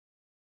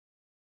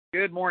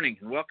Good morning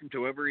and welcome to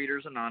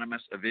Overeaters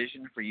Anonymous, a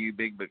Vision for You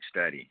Big Book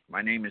Study.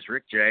 My name is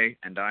Rick J.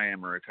 and I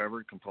am a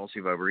recovered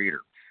compulsive overeater.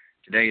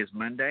 Today is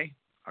Monday,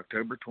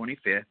 October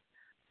 25th,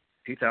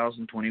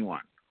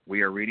 2021.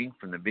 We are reading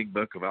from the Big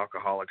Book of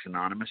Alcoholics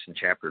Anonymous in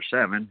Chapter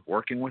 7,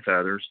 Working with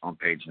Others, on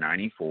page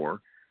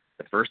 94,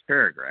 the first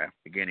paragraph,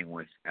 beginning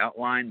with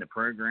Outline the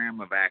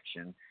Program of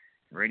Action,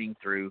 reading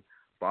through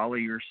Follow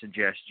Your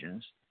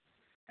Suggestions,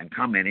 and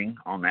commenting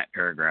on that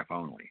paragraph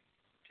only.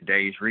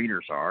 Today's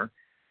readers are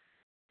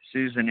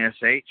Susan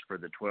S.H. for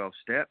the 12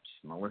 Steps,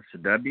 Melissa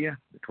W.,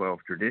 the 12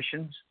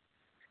 Traditions.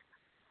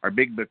 Our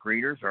Big Book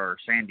readers are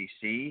Sandy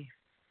C.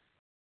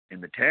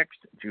 in the text,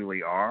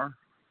 Julie R.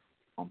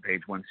 on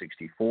page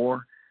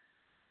 164,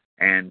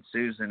 and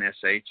Susan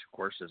S.H., of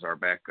course, is our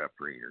backup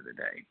reader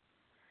today.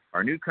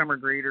 Our newcomer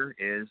greeter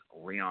is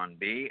Leon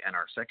B., and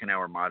our second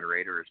hour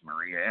moderator is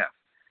Maria F.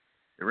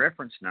 The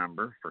reference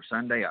number for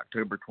Sunday,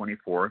 October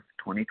 24th,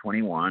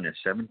 2021 is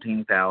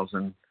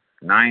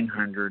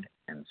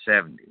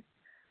 17,970.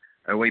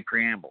 OA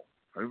Preamble.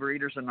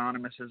 Overeaters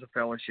Anonymous is a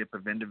fellowship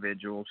of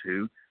individuals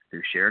who,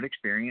 through shared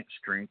experience,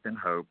 strength, and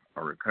hope,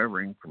 are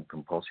recovering from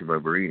compulsive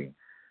overeating.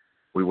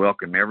 We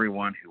welcome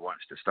everyone who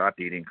wants to stop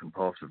eating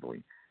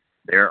compulsively.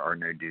 There are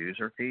no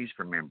dues or fees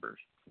for members.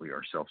 We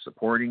are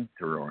self-supporting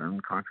through our own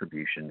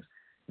contributions,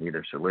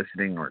 neither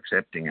soliciting nor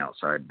accepting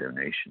outside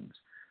donations.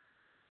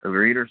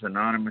 Overeaters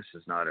Anonymous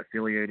is not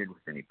affiliated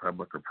with any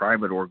public or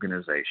private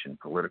organization,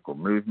 political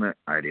movement,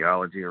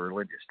 ideology, or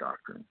religious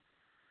doctrine.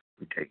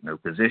 We take no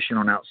position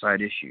on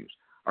outside issues.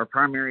 Our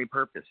primary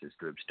purpose is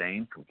to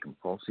abstain from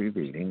compulsive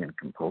eating and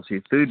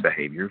compulsive food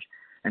behaviors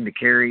and to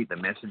carry the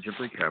message of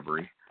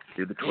recovery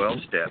through the 12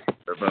 steps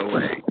of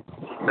OA,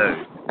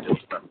 those who still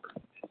suffer.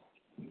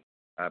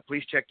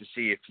 Please check to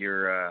see if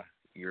you're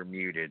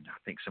muted. I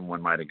think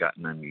someone might have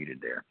gotten unmuted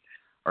there.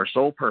 Our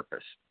sole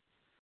purpose.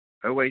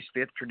 OA's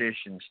fifth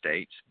tradition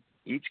states,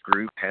 each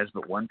group has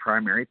but one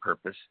primary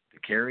purpose, to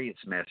carry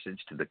its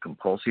message to the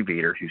compulsive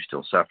eater who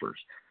still suffers.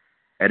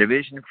 At a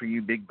Vision for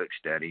You Big Book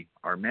Study,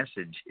 our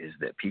message is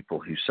that people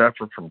who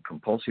suffer from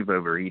compulsive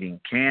overeating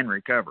can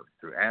recover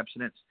through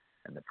abstinence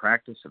and the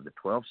practice of the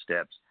 12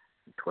 steps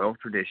and 12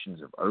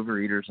 traditions of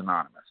Overeaters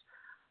Anonymous.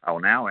 I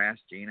will now ask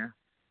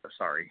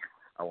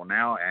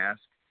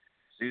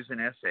Susan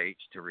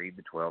S.H. to read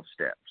the 12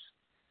 steps.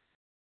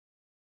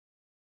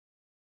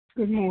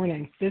 Good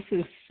morning. This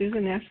is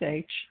Susan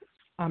S.H.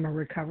 I'm a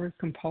recovered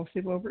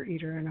compulsive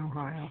overeater in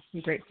Ohio.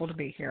 I'm grateful to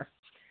be here.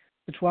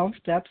 The 12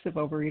 Steps of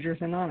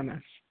Overeaters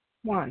Anonymous.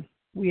 1.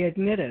 We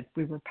admitted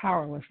we were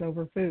powerless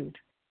over food,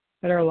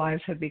 that our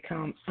lives had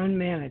become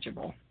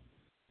unmanageable.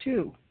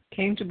 2.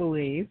 Came to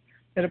believe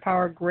that a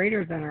power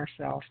greater than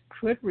ourselves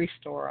could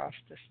restore us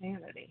to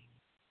sanity.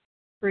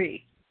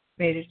 3.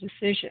 Made a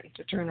decision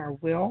to turn our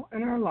will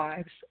and our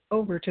lives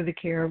over to the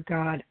care of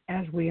God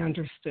as we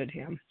understood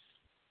Him.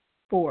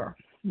 4.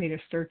 Made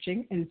a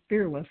searching and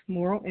fearless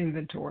moral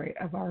inventory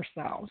of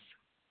ourselves.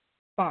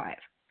 5.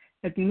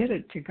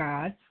 Admitted to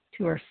God,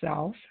 to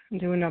ourselves,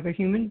 and to another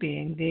human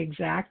being the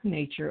exact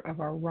nature of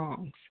our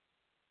wrongs.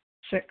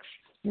 6.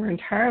 We're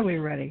entirely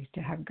ready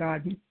to have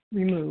God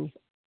remove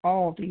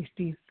all these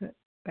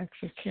defects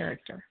of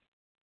character.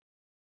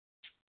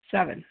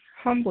 7.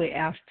 Humbly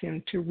asked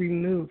Him to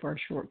remove our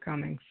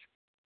shortcomings.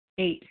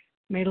 8.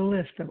 Made a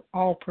list of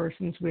all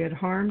persons we had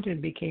harmed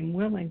and became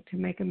willing to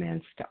make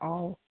amends to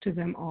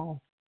them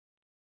all.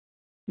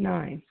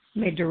 9.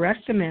 Made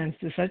direct amends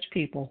to such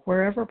people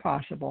wherever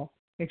possible,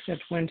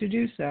 except when to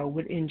do so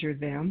would injure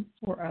them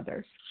or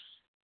others.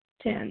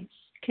 10.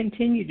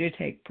 Continued to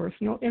take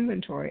personal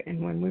inventory,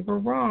 and when we were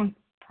wrong,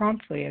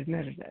 promptly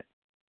admitted it.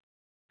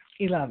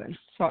 11.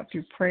 Sought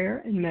through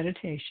prayer and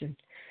meditation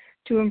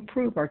to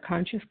improve our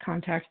conscious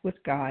contact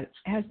with God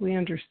as we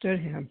understood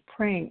Him,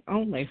 praying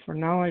only for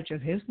knowledge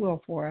of His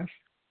will for us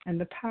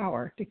and the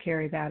power to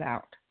carry that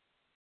out.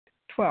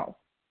 12.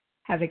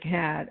 Having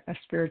had a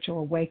spiritual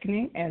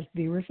awakening as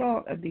the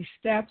result of these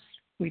steps,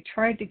 we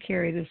tried to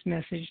carry this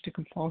message to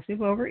compulsive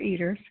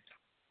overeaters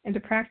and to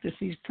practice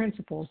these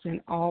principles in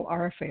all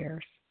our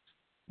affairs.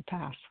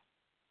 Pass.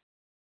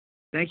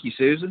 Thank you,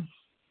 Susan.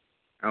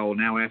 I will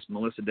now ask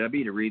Melissa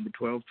W. to read the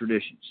 12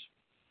 traditions.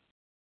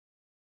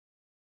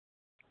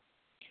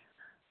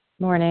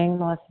 Morning,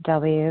 Melissa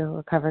W.,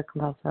 recovered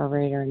compulsive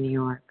overeater in New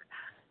York.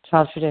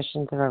 12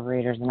 traditions of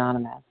Overeaters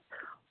Anonymous.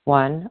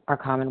 1. Our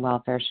common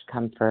welfare should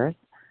come first.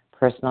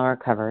 Personal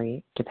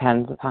recovery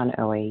depends upon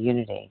OA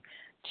unity.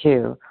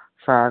 2.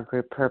 For our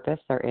group purpose,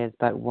 there is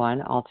but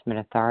one ultimate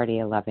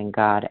authority, a loving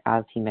God,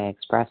 as He may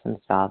express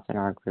Himself in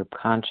our group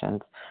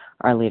conscience.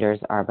 Our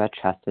leaders are but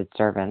trusted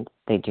servants.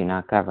 They do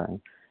not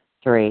govern.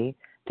 3.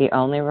 The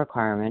only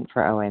requirement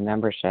for OA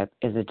membership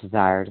is a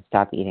desire to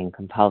stop eating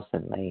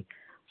compulsively.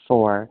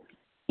 4.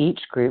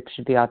 Each group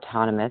should be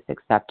autonomous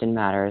except in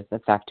matters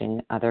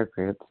affecting other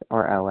groups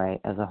or OA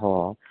as a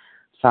whole.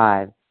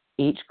 5.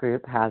 Each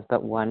group has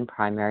but one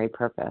primary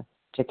purpose,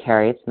 to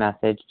carry its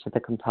message to the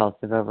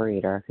compulsive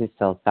overeater who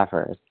still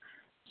suffers.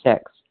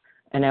 6.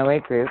 An OA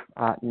group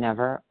ought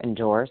never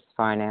endorse,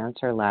 finance,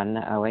 or lend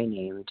the OA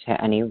name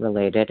to any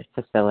related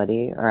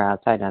facility or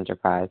outside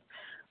enterprise,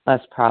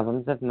 lest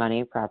problems of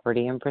money,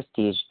 property, and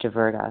prestige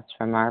divert us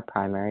from our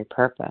primary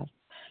purpose.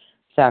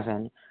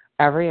 7.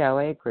 Every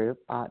OA group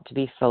ought to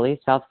be fully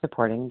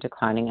self-supporting,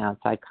 declining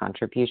outside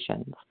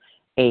contributions.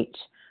 8.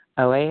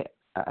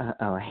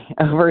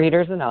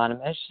 Overeaters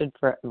Anonymous should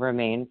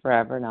remain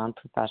forever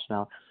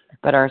non-professional,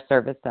 but our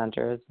service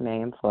centers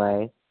may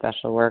employ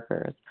special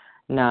workers.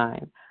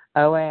 9.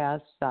 OA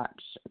as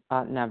such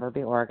ought never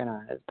be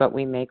organized, but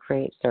we may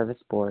create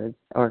service boards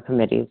or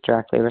committees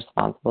directly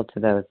responsible to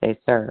those they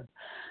serve.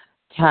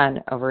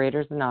 10.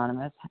 Overeaters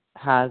Anonymous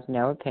has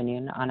no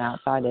opinion on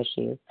outside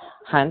issues,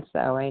 hence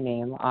the OA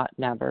name ought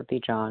never be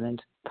drawn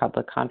into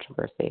public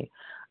controversy.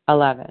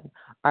 11.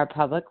 Our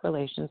public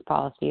relations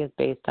policy is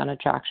based on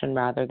attraction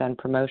rather than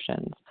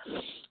promotions.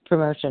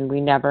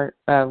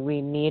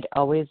 We need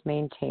always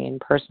maintain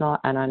personal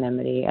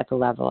anonymity at the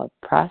level of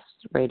press,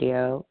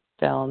 radio,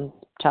 film,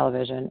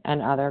 television,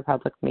 and other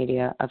public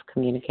media of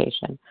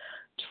communication.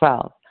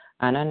 12.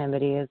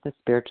 Anonymity is the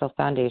spiritual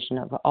foundation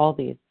of all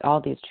these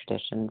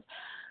traditions,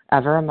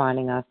 ever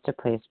reminding us to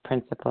place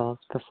principles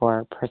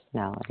before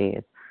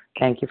personalities.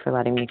 Thank you for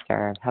letting me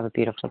serve. Have a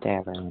beautiful day,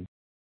 everyone.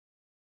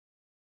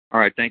 All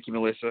right, thank you,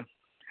 Melissa.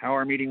 How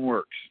our meeting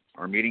works.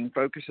 Our meeting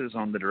focuses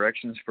on the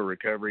directions for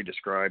recovery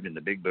described in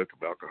the Big Book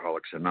of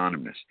Alcoholics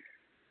Anonymous.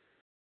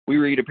 We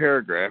read a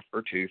paragraph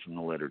or two from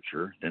the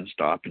literature, then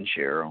stop and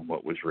share on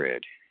what was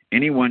read.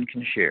 Anyone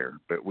can share,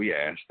 but we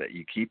ask that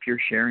you keep your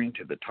sharing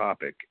to the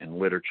topic and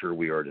literature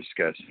we are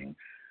discussing,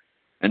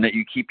 and that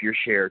you keep your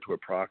share to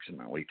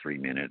approximately 3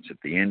 minutes, at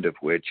the end of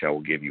which I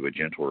will give you a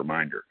gentle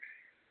reminder.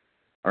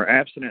 Our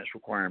abstinence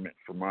requirement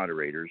for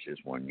moderators is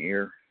 1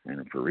 year,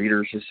 and for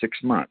readers is 6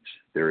 months.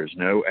 There is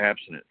no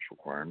abstinence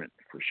requirement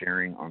for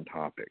sharing on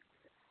topic.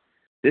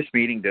 This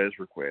meeting does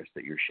request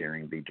that your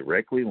sharing be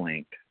directly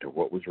linked to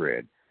what was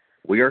read.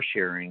 We are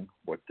sharing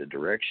what the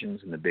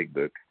directions in the Big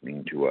Book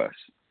mean to us.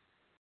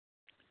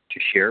 To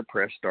share,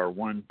 press star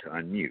 1 to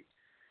unmute.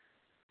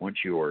 Once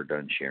you are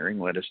done sharing,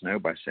 let us know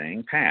by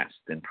saying pass,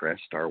 then press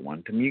star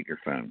 1 to mute your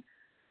phone.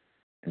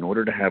 In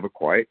order to have a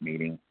quiet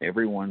meeting,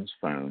 everyone's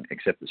phone,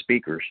 except the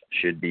speaker's,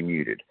 should be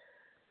muted.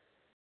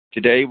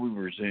 Today we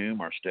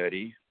resume our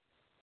study,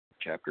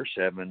 Chapter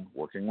 7,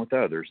 Working with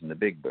Others in the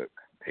Big Book,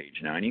 page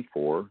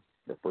 94,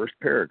 the first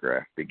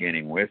paragraph,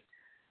 beginning with,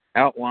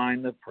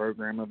 outline the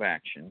program of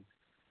action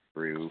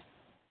through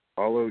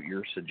follow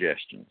your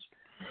suggestions.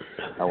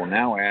 I will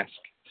now ask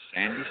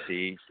Sandy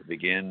C. to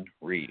begin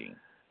reading.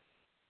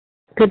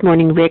 Good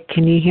morning, Rick.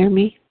 Can you hear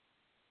me?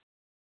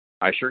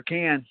 I sure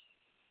can.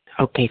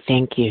 Okay,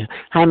 thank you.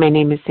 Hi, my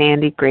name is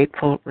Sandy,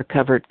 grateful,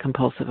 recovered,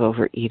 compulsive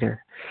overeater.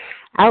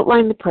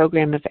 Outline the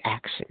program of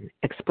action,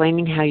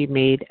 explaining how you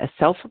made a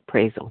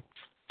self-appraisal,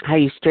 how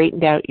you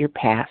straightened out your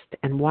past,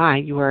 and why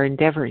you are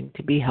endeavoring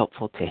to be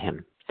helpful to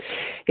him.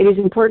 It is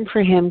important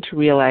for him to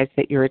realize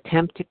that your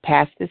attempt to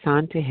pass this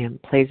on to him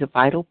plays a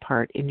vital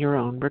part in your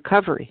own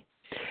recovery.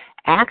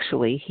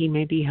 Actually, he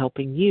may be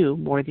helping you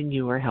more than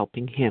you are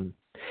helping him.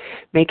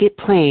 Make it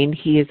plain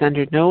he is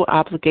under no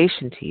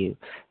obligation to you,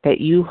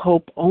 that you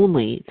hope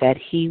only that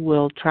he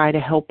will try to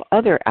help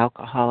other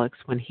alcoholics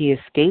when he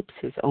escapes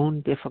his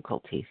own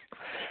difficulties.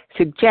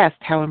 Suggest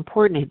how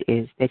important it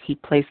is that he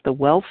place the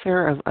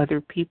welfare of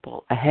other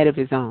people ahead of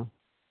his own.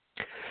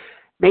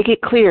 Make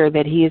it clear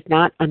that he is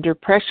not under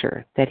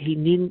pressure, that he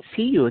needn't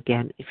see you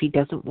again if he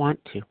doesn't want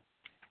to.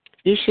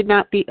 You should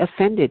not be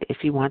offended if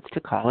he wants to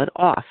call it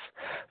off,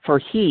 for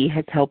he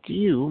has helped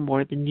you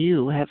more than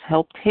you have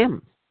helped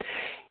him.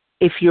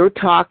 If your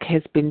talk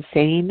has been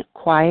sane,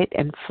 quiet,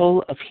 and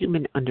full of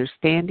human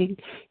understanding,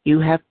 you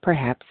have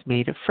perhaps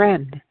made a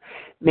friend.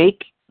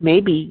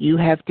 Maybe you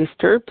have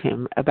disturbed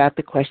him about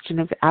the question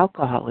of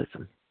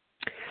alcoholism.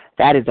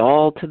 That is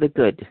all to the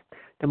good.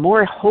 The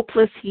more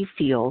hopeless he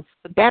feels,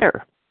 the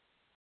better.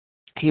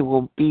 He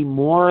will be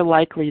more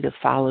likely to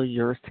follow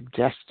your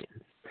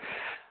suggestions.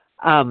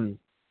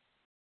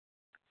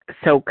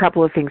 So a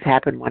couple of things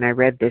happened when I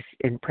read this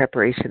in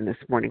preparation this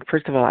morning.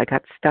 First of all, I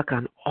got stuck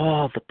on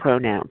all the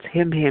pronouns,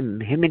 him,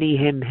 himity,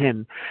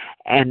 him.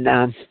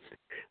 And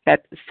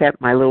that set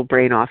my little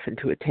brain off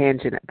into a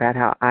tangent about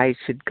how I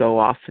should go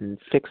off and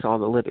fix all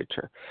the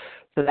literature.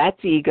 So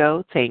that's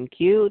ego. Thank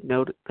you.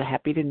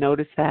 Happy to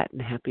notice that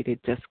and happy to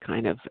just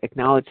kind of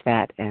acknowledge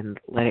that and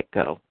let it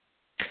go.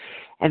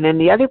 And then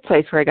the other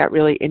place where I got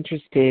really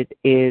interested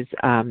is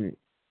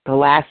the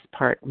last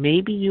part.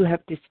 Maybe you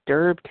have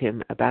disturbed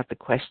him about the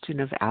question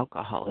of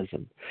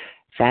alcoholism.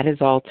 That is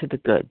all to the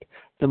good.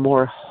 The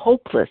more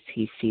hopeless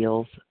he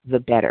feels, the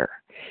better.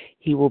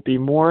 He will be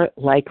more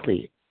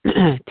likely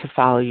to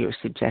follow your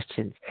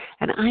suggestions.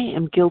 And I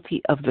am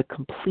guilty of the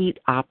complete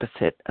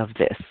opposite of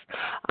this.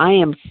 I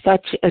am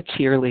such a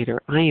cheerleader.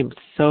 I am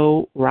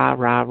so rah,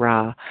 rah,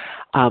 rah.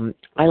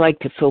 I like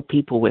to fill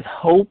people with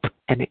hope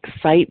and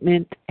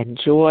excitement and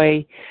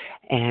joy,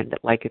 and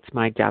like it's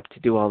my job to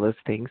do all those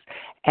things.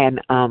 And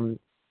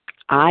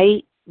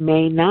I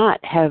may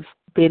not have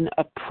been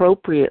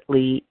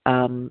appropriately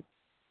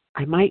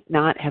I might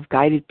not have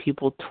guided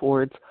people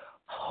towards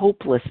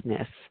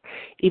hopelessness,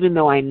 even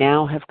though I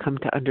now have come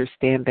to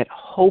understand that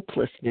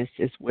hopelessness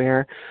is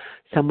where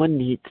someone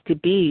needs to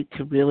be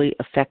to really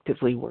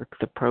effectively work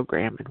the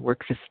program and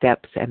work the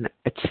steps and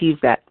achieve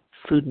that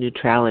food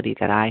neutrality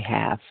that I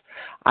have.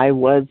 I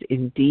was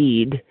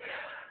indeed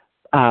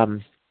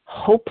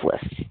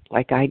hopeless,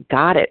 like I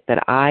got it,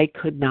 that I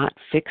could not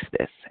fix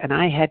this. And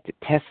I had to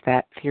test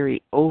that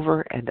theory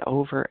over and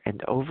over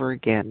and over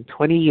again.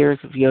 20 years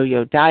of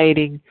yo-yo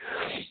dieting,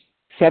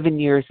 7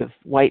 years of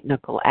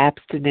white-knuckle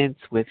abstinence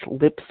with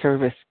lip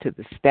service to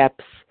the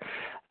steps,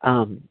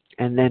 and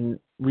then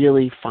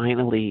really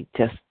finally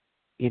just,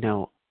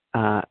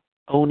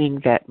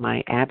 owning that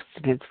my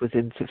abstinence was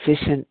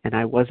insufficient and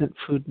I wasn't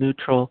food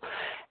neutral,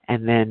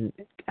 and then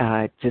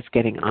just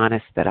getting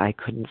honest that I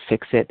couldn't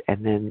fix it,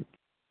 and then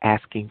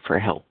asking for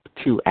help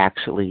to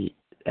actually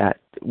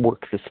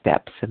work the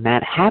steps. And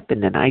that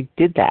happened, and I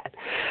did that.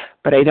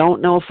 But I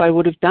don't know if I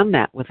would have done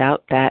that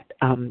without that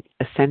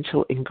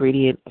essential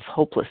ingredient of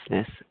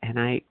hopelessness. And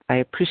I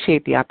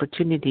appreciate the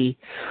opportunity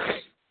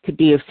to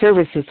be of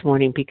service this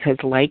morning, because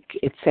like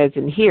it says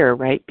in here,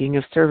 right, being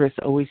of service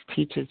always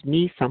teaches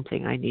me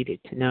something I needed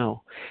to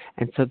know.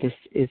 And so this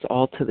is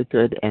all to the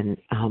good and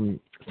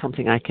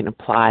something I can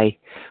apply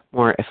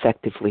more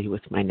effectively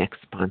with my next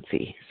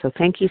sponsee. So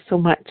thank you so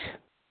much.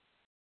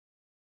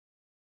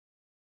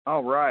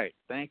 All right.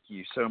 Thank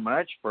you so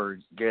much for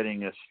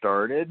getting us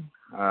started.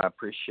 I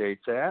appreciate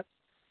that.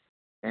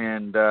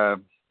 And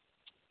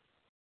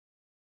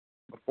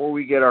before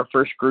we get our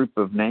first group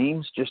of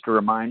names, just a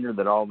reminder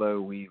that although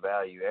we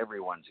value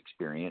everyone's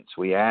experience,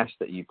 we ask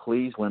that you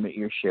please limit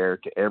your share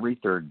to every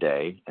third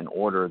day in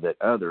order that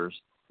others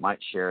might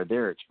share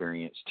their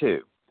experience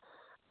too.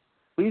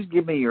 Please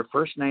give me your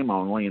first name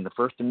only and the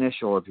first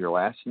initial of your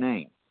last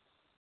name.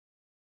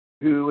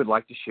 Who would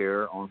like to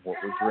share on what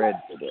was read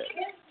today?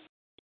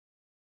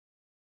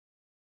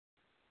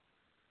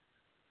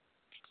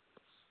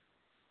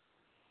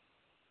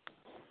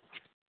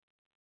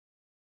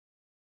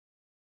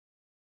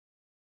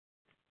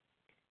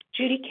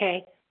 Judy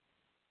K.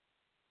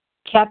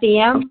 Kathy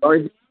M.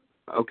 Sorry.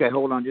 Okay,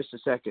 hold on just a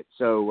second.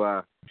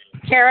 So,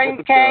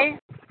 Karen K.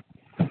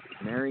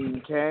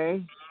 Marion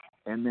K.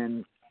 And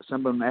then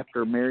someone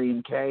after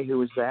Marion K.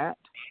 Who is that?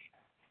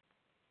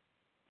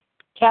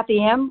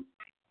 Kathy M.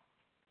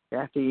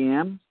 Kathy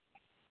M.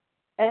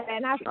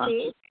 Elena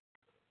C.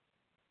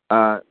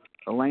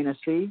 Elena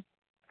C.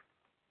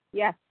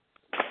 Yes.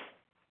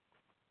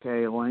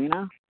 Okay,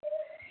 Elena.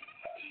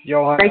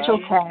 Rachel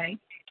K.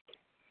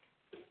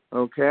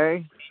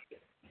 Okay.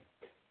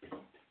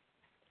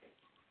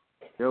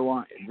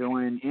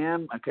 Joanne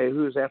M. Okay,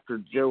 who's after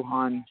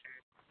Johan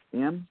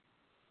M?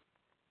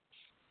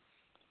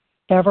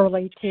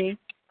 Beverly T.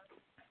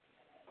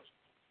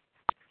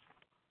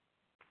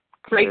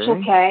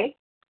 Rachel K.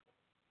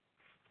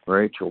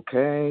 Rachel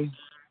K.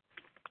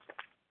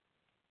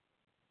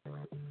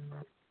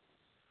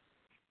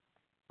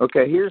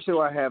 Okay, here's who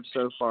I have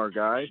so far,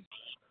 guys.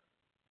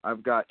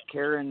 I've got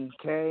Karen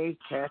K,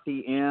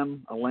 Kathy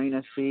M,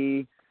 Elena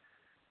C,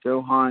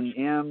 Johan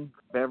M,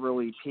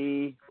 Beverly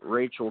T,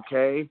 Rachel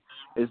K.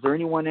 Is there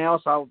anyone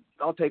else? I'll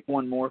take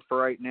one more for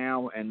right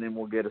now, and then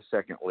we'll get a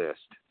second list.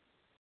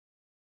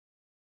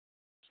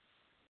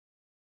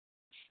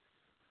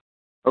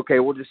 Okay,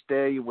 we'll just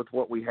stay with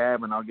what we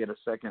have, and I'll get a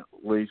second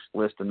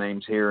list of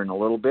names here in a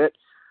little bit.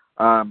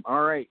 All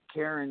right,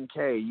 Karen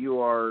K, you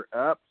are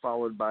up,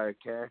 followed by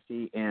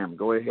Kathy M.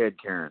 Go ahead,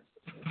 Karen.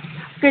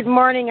 Good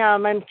morning.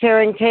 I'm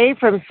Karen K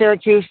from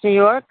Syracuse, New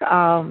York.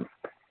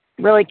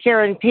 Really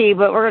Karen P,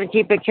 but we're going to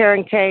keep it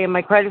Karen K, and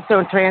my credits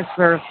don't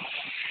transfer.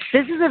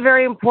 This is a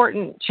very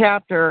important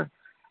chapter.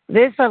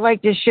 This I'd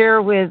like to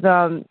share with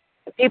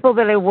people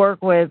that I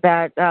work with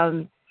that,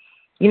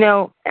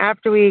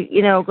 after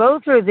we, go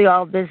through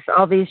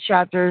all these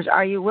chapters,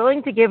 are you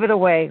willing to give it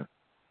away?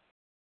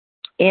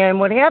 And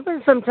what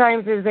happens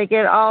sometimes is they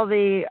get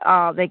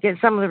they get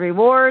some of the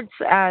rewards,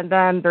 and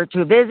then they're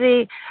too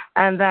busy,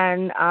 and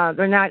then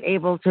they're not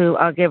able to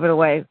give it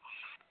away.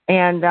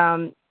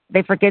 And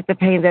they forget the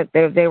pain that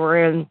they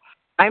were in.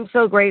 I'm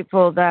so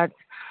grateful that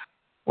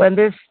when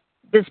this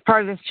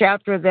part of this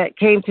chapter that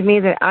came to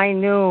me, that I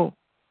knew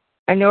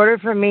in order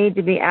for me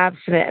to be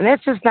abstinent, and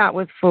that's just not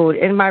with food,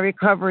 in my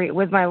recovery,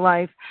 with my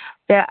life,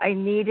 that I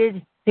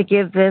needed to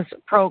give this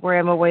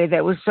program away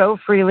that was so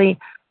freely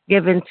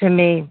given to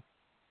me.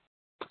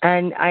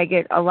 And I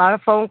get a lot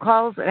of phone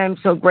calls, and I'm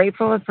so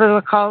grateful for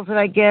the calls that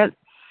I get,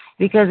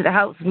 because it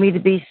helps me to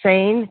be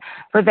sane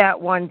for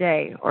that one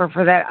day or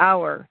for that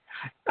hour.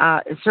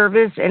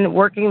 Service and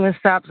working the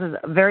steps is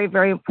very,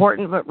 very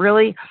important, but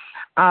really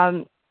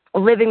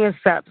living the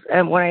steps.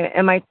 And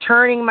am I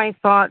turning my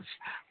thoughts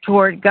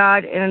toward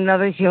God and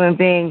another human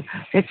being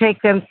to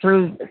take them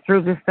through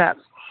the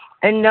steps?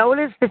 And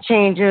notice the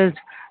changes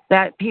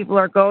that people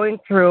are going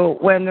through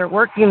when they're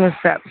working the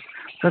steps.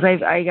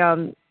 Because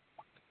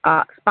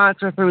I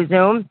sponsor through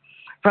Zoom,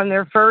 from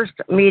their first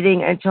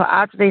meeting until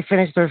after they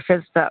finish their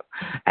fifth step.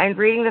 And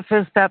reading the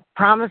fifth step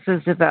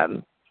promises to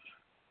them.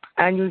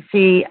 and you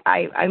see,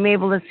 I'm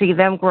able to see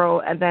them grow,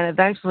 and then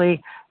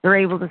eventually they're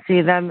able to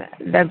see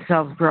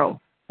themselves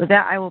grow. With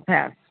that, I will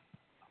pass.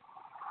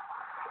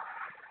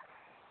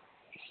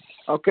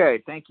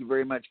 Okay, thank you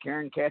very much,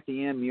 Karen.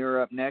 Kathy M., you're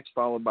up next,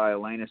 followed by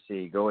Elena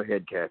C. Go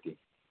ahead, Kathy.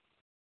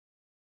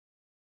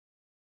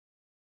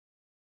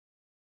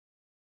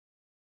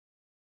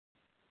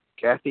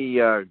 Kathy,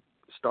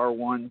 star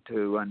 1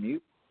 to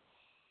unmute.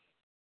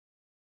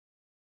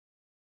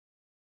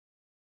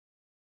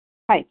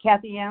 Hi,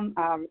 Kathy M.,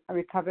 a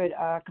recovered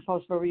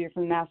compulsive overeater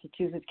from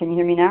Massachusetts. Can you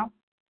hear me now?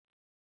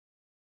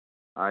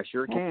 I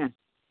sure can.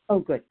 Oh,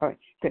 good. All right,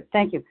 good.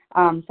 Thank you.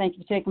 Thank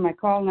you for taking my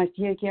call. Nice to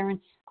hear you, Karen.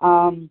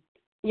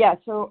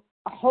 So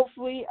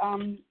hopefully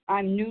I'm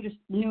new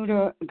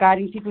to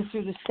guiding people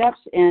through the steps,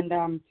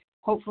 and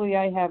hopefully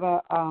I have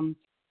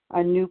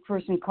a new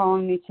person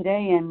calling me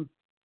today, and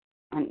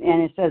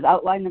it says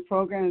outline the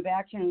program of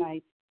action, and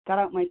I got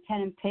out my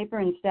pen and paper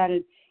and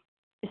started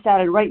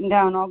writing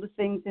down all the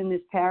things in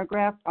this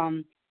paragraph.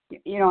 I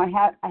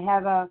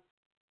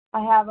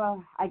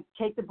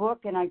take the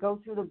book and I go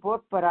through the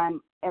book, but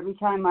every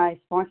time I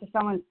sponsor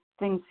someone,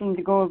 things seem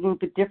to go a little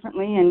bit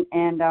differently,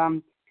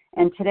 and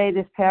today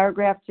this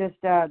paragraph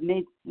just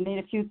made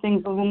a few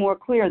things a little more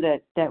clear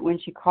that when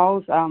she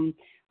calls,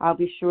 I'll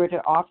be sure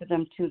to offer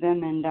them to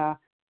them, and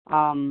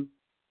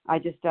I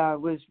just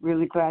was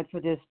really glad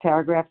for this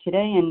paragraph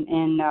today,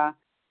 and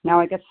now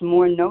I got some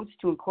more notes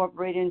to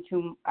incorporate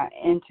into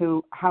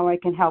how I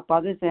can help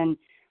others, and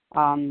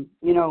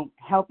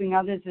helping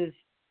others is,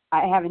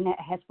 I haven't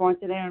had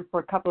sponsored it for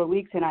a couple of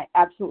weeks, and I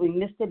absolutely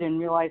missed it and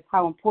realized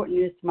how important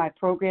it is to my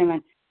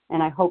program,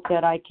 and I hope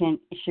that I can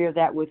share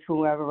that with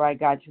whoever I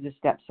guide through the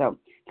steps. So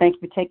thank you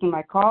for taking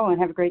my call,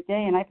 and have a great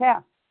day, and I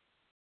pass.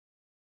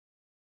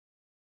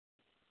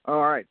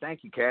 All right,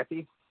 thank you,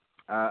 Kathy.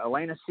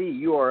 Elena C.,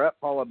 you are up,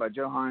 followed by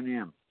Johan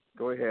M.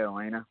 Go ahead,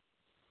 Elena.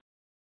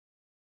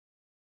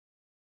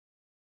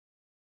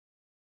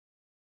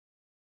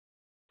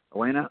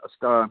 Elena,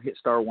 hit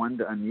star 1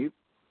 to unmute.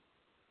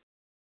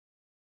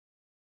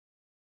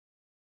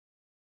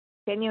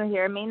 Can you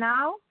hear me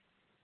now?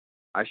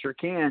 I sure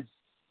can.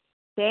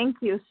 Thank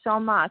you so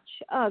much.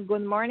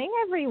 Good morning,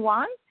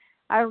 everyone.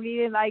 I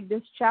really like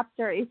this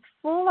chapter. It's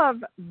full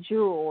of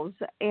jewels,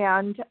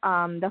 and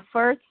the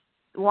first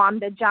one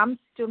that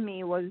jumps to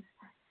me was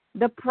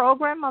the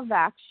program of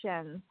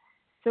action.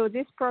 So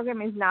this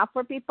program is not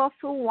for people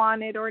who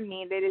want it or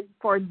need it. It's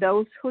for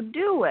those who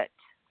do it.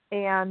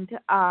 And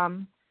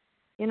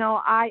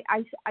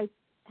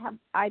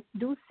I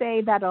do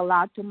say that a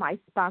lot to my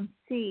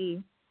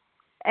sponsee.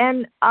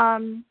 And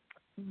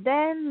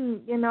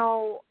then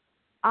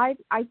I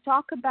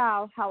talk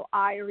about how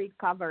I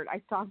recovered.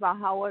 I talk about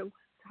how it was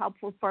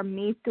helpful for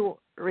me to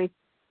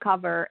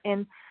recover.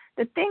 And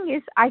the thing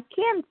is, I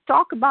can't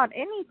talk about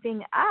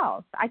anything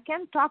else. I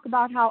can't talk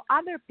about how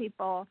other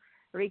people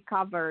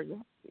recovered.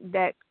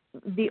 That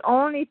the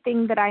only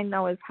thing that I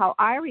know is how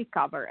I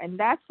recover, and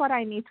that's what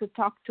I need to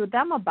talk to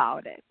them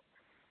about it.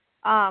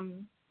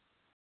 And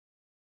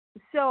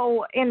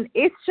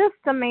it's just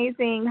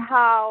amazing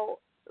how,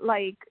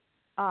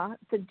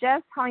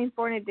 suggests how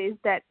important it is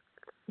that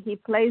he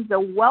places the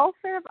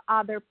welfare of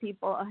other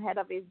people ahead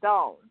of his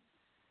own.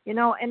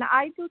 And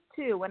I do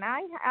too. When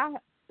I have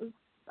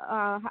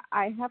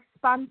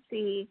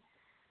sponsee,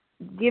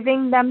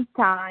 giving them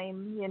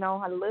time,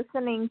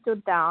 listening to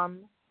them,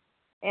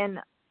 and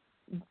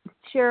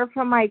share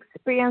from my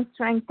experience,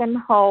 strength, and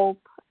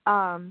hope.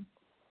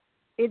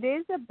 It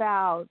is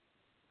about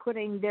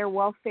putting their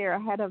welfare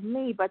ahead of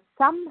me, but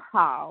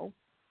somehow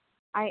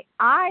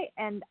I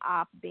end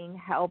up being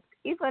helped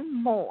even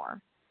more,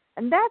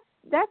 and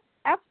that's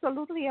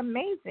absolutely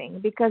amazing,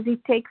 because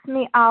it takes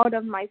me out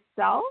of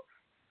myself,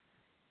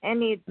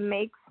 and it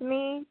makes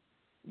me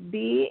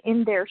be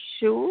in their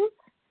shoes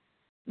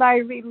by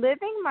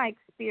reliving my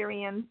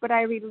experience. But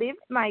I relived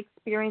my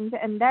experience,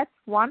 and that's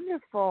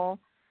wonderful,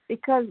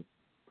 because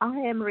I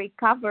am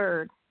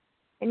recovered.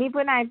 And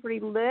even I've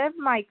relived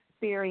my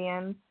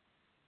experience,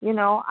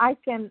 I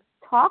can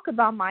talk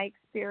about my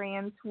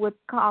experience with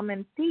calm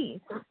and peace.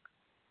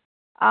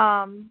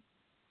 And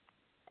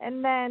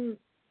then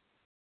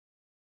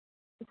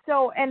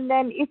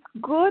it's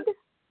good.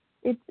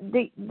 It's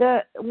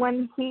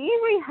when he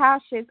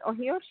rehashes, or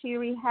he or she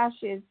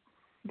rehashes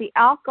the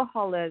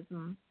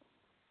alcoholism,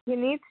 he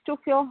needs to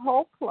feel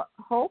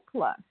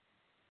hopeless.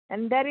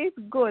 And that is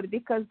good,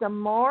 because the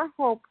more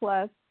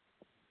hopeless,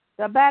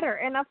 the better.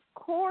 And of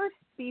course,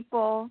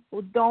 people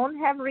who don't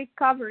have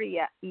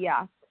recovery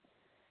yet,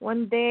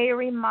 when they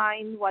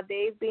remind what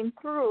they've been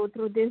through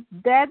this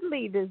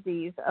deadly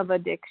disease of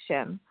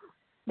addiction,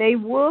 they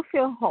will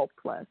feel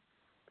hopeless.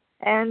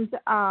 And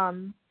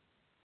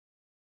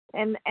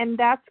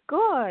that's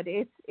good.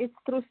 It's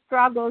through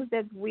struggles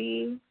that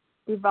we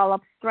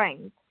develop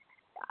strength.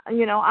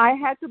 I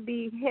had to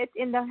be hit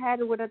in the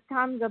head with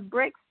tons of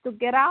bricks to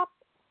get up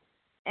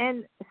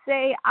and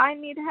say, I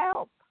need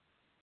help.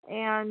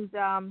 And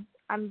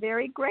I'm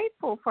very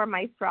grateful for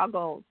my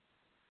struggles.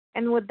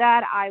 And with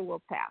that, I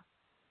will pass.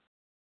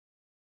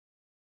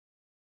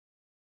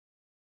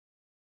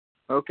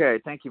 Okay,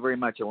 thank you very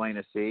much,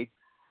 Elena C.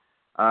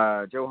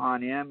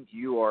 Johan M.,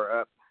 you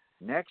are up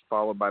next,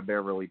 followed by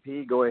Beverly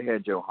P. Go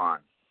ahead, Johan.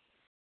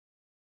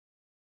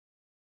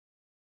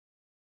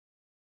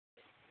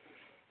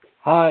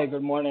 Hi,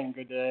 good morning,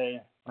 good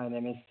day. My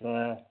name is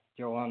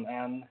Johan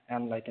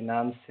N. like in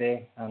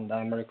Nancy, and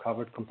I'm a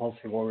recovered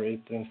compulsive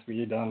overeater in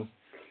Sweden.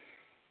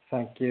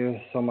 Thank you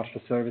so much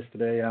for service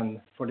today and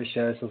for the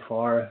share so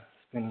far. It's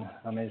been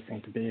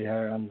amazing to be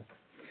here. And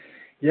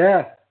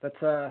yeah,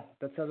 that's a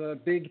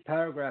big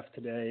paragraph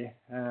today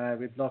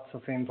with lots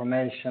of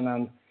information,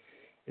 and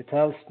it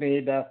tells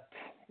me that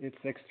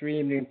it's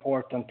extremely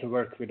important to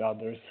work with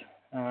others,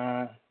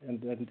 and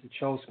it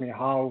shows me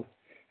how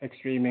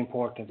extremely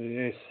important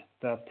it is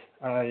that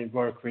I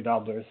work with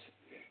others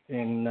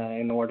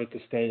in order to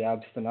stay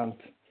abstinent.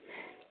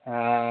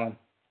 I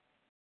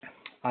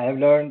have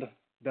learned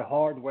the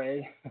hard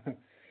way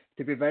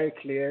to be very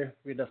clear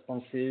with a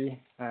sponsee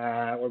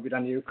or with a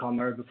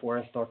newcomer before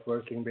I start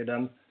working with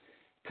them,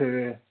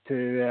 to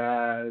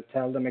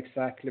tell them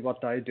exactly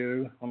what I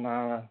do on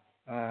a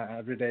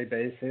everyday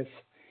basis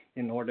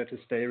in order to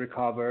stay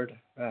recovered,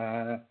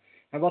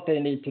 and what they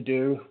need to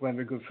do when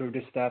we go through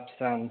the steps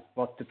and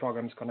what the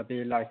program is going to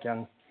be like.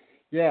 And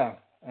yeah,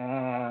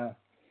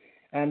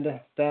 and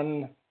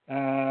then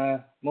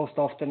most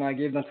often I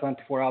give them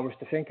 24 hours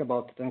to think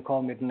about it and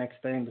call me the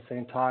next day in the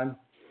same time.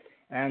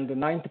 And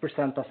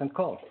 90% doesn't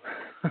call.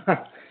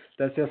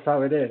 That's just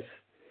how it is.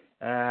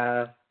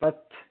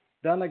 But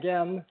then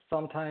again,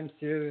 sometimes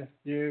you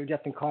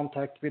get in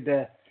contact with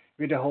the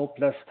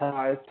hopeless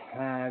type,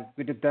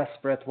 with the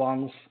desperate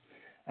ones,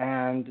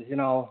 and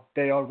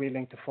they are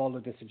willing to follow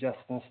the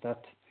suggestions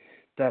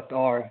that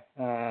are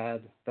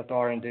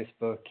in this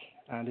book.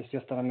 And it's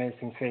just an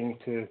amazing thing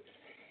to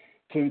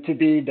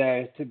be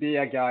there, to be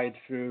a guide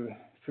through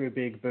a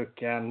big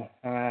book and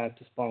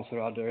to sponsor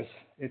others.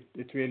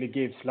 It really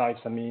gives life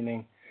a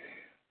meaning.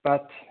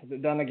 But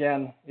then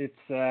again,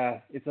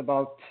 it's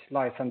about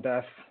life and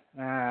death.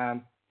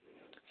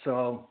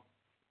 So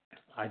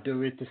I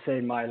do it to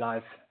save my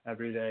life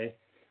every day.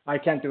 I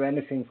can't do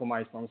anything for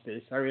my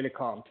sponsees. I really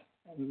can't.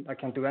 I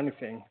can't do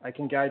anything. I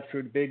can guide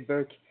through the big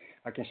book.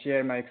 I can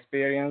share my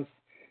experience.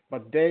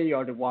 But they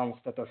are the ones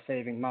that are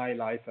saving my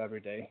life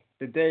every day.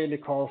 The daily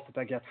calls that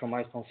I get from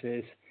my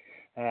sponsees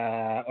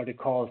are the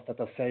calls that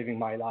are saving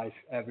my life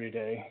every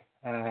day.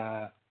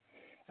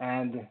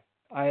 And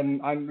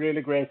I'm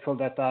really grateful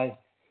that I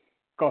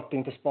got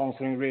into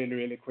sponsoring really,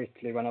 really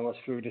quickly when I was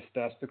through the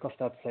steps, because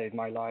that saved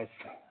my life.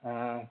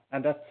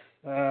 And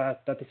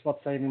that is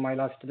what's saving my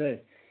life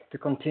today, to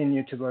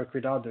continue to work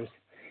with others.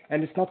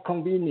 And it's not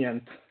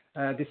convenient.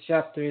 This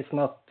chapter is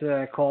not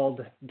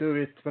called "Do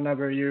it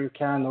whenever you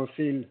can or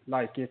feel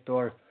like it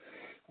or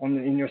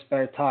in your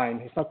spare time."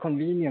 It's not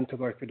convenient to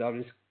work with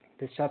others.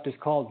 This chapter is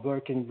called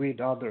 "Working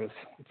with Others."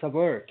 It's a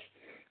work,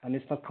 and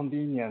it's not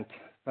convenient.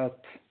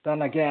 But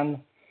then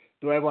again,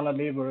 do I want to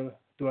live or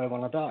do I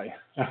want to die?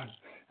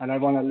 And I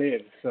want to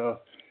live, so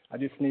I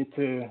just need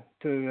to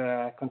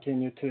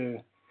continue to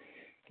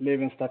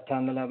live in step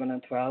 10, 11,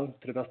 and 12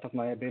 to the best of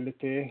my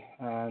ability,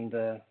 and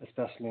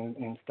especially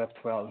in step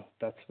 12.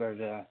 That's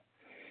where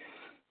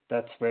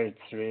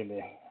it's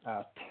really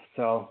at.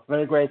 So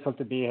very grateful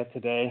to be here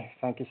today.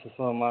 Thank you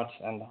so much,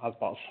 and I'll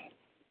pass.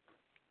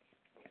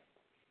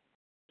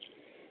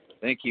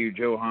 Thank you,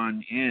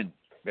 Johan N.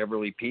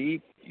 Beverly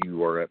P.,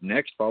 you are up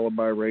next, followed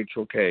by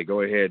Rachel K.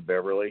 Go ahead,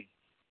 Beverly.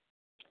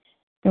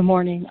 Good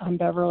morning. I'm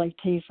Beverly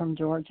T. from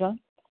Georgia.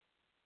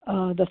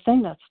 The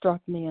thing that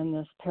struck me in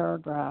this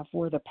paragraph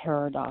were the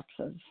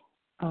paradoxes.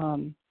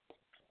 On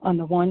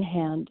the one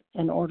hand,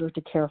 in order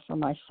to care for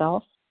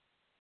myself,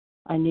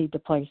 I need to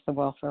place the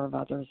welfare of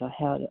others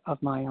ahead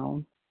of my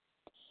own.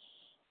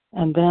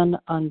 And then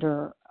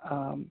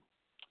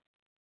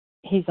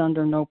he's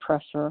under no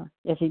pressure.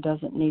 If he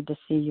doesn't need to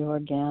see you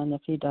again,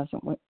 if he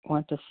doesn't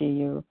want to see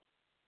you,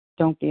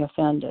 don't be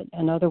offended.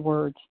 In other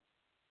words,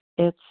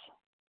 it's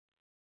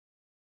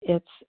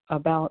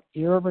about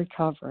your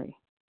recovery,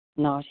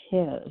 not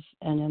his.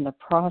 And in the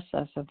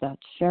process of that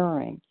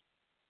sharing,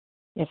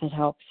 if it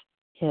helps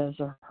his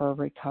or her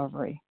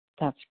recovery,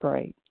 that's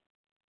great.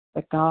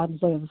 But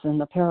God lives in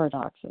the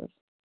paradoxes.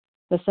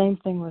 The same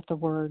thing with the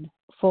word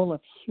full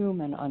of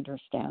human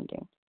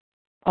understanding.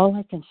 All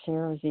I can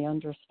share is the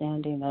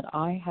understanding that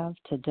I have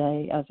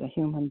today as a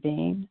human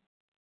being,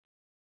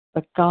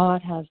 but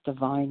God has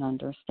divine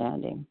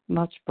understanding,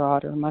 much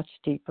broader, much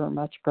deeper,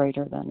 much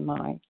greater than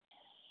mine.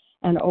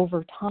 And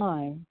over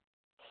time,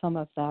 some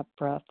of that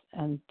breadth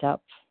and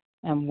depth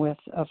and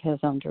width of his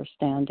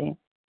understanding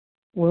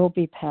will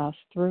be passed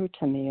through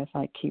to me if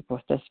I keep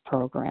with this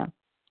program.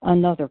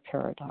 Another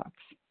paradox,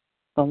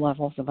 the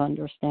levels of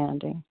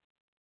understanding.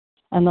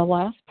 And the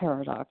last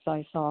paradox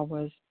I saw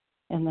was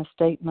in the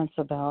statements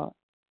about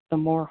the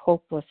more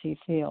hopeless he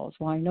feels.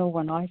 Well, I know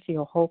when I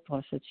feel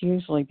hopeless, it's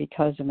usually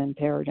because of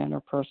impaired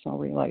interpersonal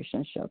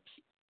relationships.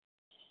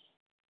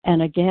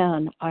 And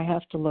again, I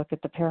have to look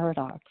at the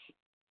paradox.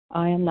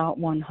 I am not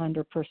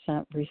 100%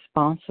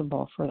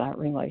 responsible for that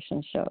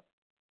relationship.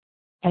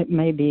 It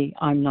may be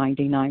I'm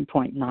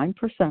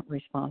 99.9%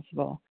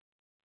 responsible,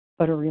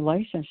 but a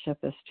relationship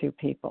is two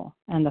people.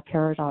 And the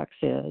paradox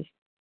is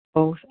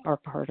both are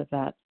part of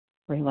that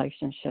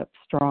relationship,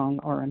 strong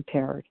or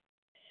impaired.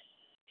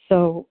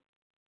 So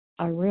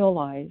I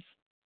realize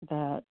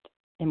that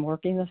in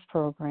working this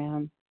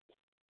program,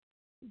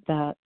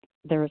 that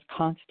there is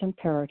constant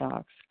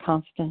paradox,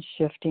 constant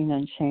shifting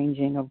and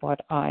changing of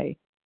what I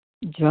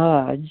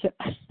judge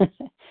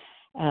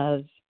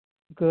as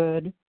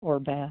good or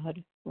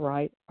bad,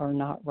 right or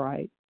not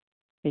right,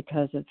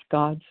 because it's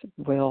God's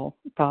will,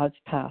 God's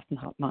path,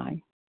 not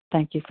mine.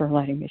 Thank you for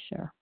letting me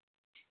share.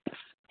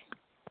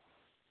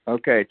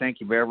 Okay, thank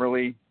you,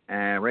 Beverly.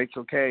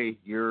 Rachel K.,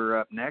 you're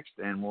up next,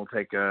 and we'll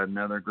take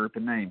another group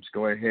of names.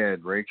 Go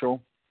ahead,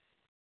 Rachel.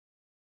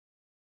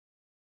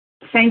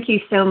 Thank you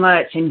so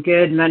much, and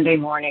good Monday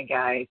morning,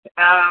 guys.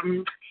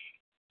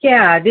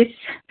 This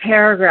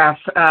paragraph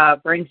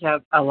brings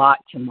up a lot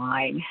to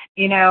mind.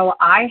 You know,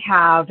 I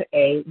have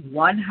a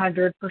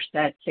 100%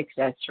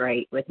 success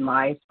rate with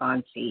my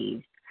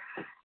sponsees.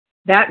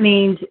 That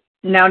means,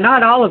 now,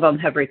 not all of them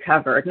have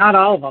recovered. Not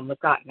all of them have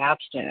gotten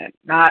abstinent.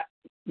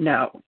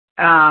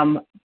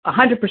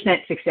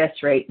 100%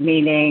 success rate,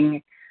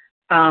 meaning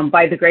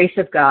by the grace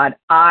of God,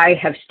 I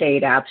have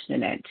stayed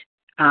abstinent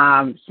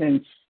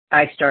since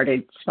I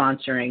started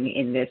sponsoring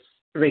in this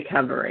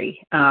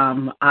recovery.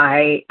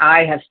 I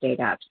have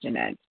stayed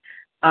abstinent.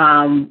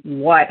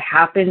 What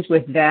happens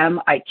with them,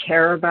 I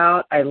care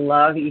about. I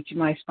love each of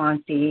my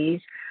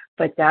sponsees,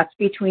 but that's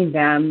between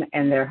them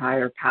and their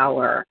higher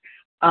power.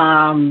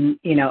 And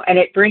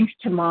it brings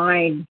to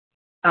mind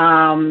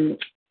a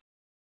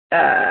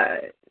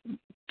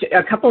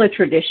couple of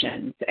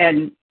traditions.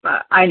 And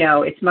I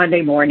know it's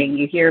Monday morning.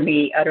 You hear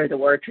me utter the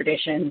word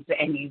traditions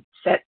and you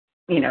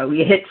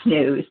hit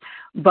snooze.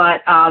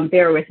 But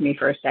bear with me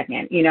for a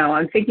second.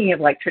 I'm thinking of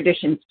like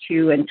traditions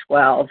 2 and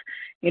 12.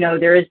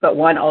 There is but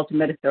one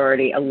ultimate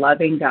authority, a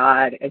loving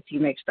God, as he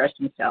may express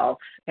himself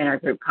in our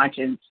group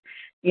conscience.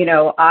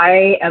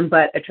 I am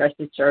but a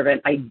trusted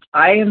servant.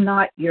 I'm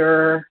not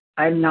your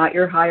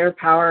higher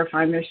power if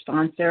I'm your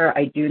sponsor.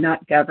 I do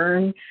not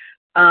govern.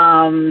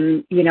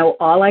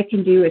 All I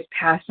can do is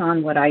pass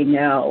on what I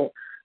know.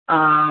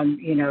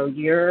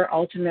 Your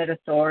ultimate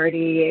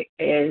authority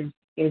is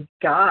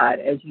God,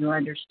 as you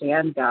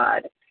understand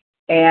God,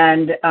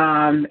 and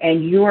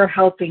you are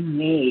helping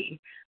me.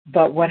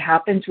 But what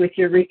happens with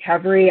your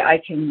recovery, I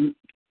can,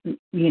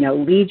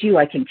 lead you.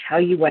 I can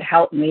tell you what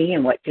helped me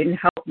and what didn't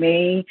help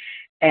me,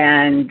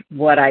 and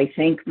what I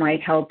think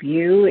might help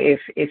you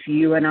if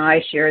you and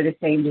I share the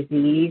same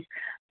disease.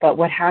 But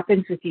what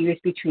happens with you is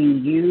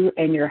between you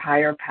and your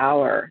higher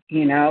power,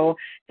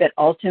 that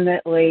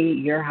ultimately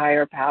your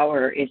higher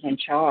power is in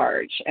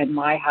charge, and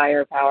my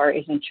higher power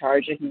is in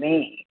charge of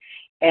me.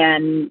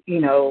 And,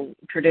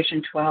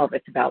 tradition 12,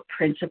 it's about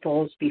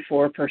principles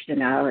before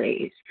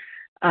personalities.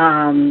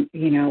 We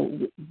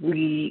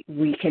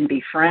can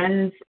be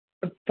friends,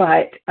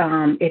 but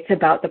it's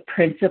about the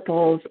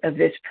principles of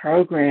this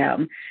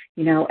program,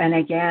 and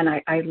again,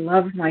 I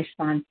love my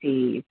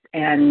sponsees,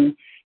 and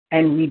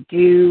we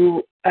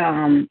do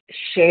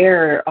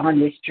share on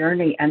this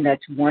journey, and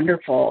that's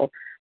wonderful.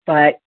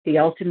 But the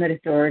ultimate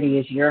authority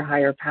is your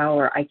higher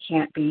power. I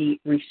can't be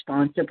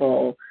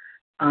responsible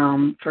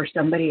for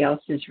somebody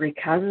else's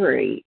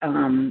recovery.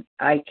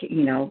 I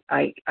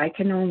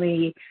can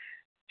only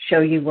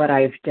show you what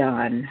I've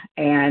done,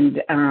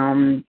 and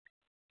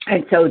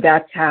so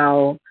that's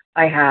how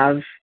I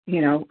have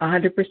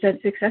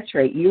 100% success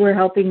rate. You are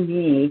helping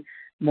me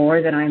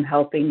more than I'm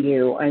helping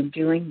you. I'm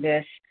doing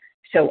this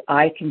so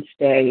I can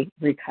stay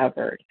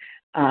recovered,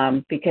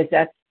 because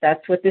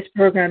that's what this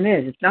program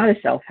is. It's not a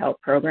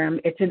self-help program.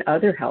 It's an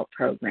other help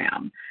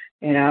program.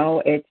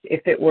 If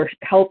it were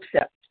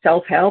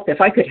self-help, if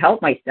I could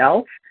help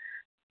myself,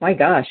 my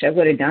gosh, I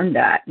would have done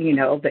that,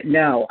 but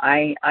no,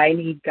 I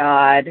need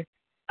God,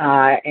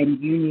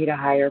 and you need a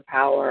higher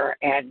power,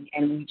 and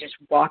we just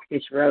walk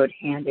this road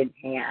hand in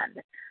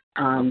hand.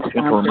 Just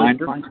a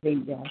reminder.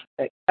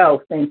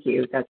 Oh, thank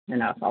you. That's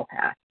enough. I'll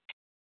pass.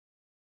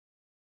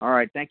 All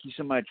right. Thank you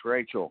so much,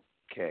 Rachel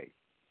K.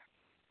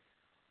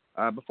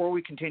 Before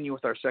we continue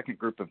with our second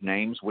group of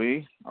names,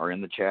 we are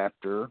in the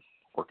chapter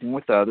Working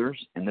with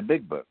Others in the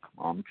Big Book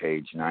on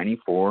page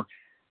 94,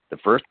 the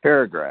first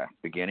paragraph,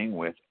 beginning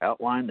with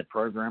outline the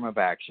program of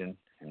action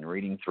and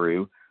reading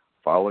through,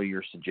 follow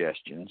your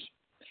suggestions.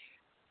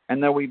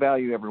 And though we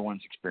value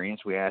everyone's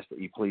experience, we ask that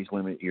you please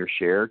limit your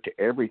share to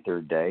every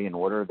third day in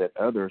order that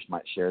others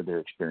might share their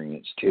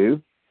experience too.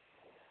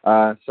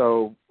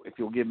 So if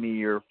you'll give me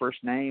your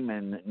first name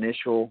and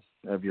initial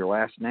of your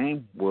last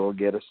name, we'll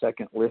get a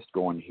second list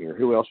going here.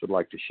 Who else would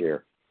like to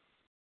share?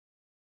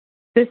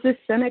 This is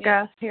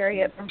Seneca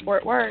Harriet from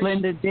Fort Worth.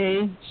 Linda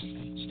D.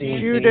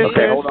 Judith.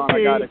 Okay, hold on.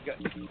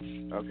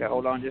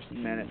 Hold on just a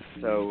minute.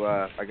 So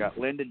I got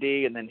Linda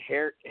D. and then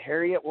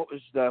Harriet. What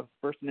was the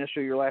first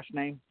initial of your last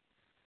name?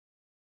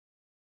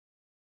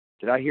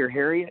 Did I hear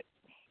Harriet?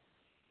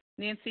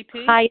 Nancy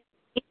P. Hi.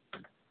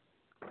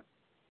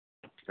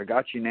 I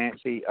got you,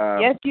 Nancy.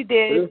 Yes, you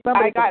did.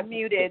 I got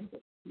muted.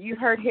 You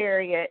heard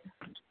Harriet.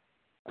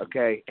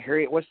 Okay,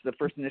 Harriet, what's the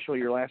first initial of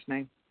your last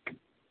name?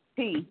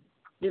 T.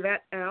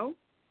 Yvette L.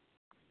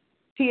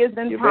 T is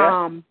in Yvette?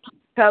 Tom.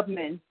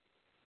 Tubman.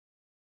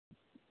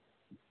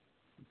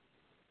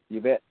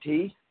 Yvette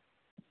T?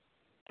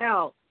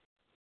 L.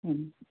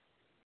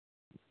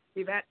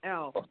 Yvette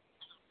L.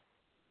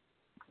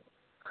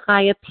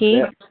 Haya P.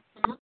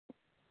 Yvette.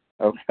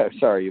 Okay,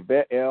 sorry,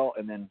 Yvette L.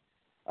 And then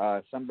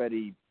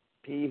somebody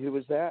P. Who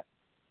was that?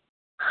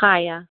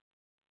 Haya.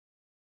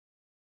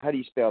 How do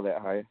you spell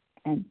that, Haya?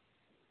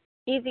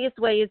 Easiest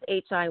way is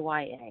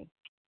Hiya.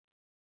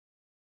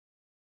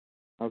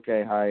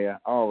 Okay, Haya.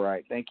 All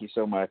right. Thank you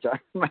so much.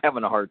 I'm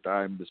having a hard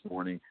time this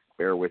morning.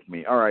 Bear with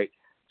me. All right.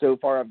 So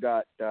far I've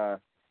got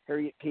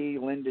Harriet P.,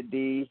 Linda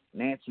D.,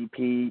 Nancy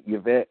P.,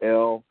 Yvette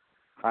L.,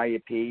 Haya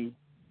P.,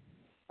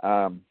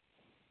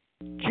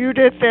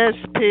 Judith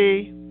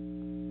S.P.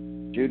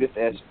 Judith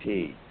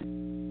S.P.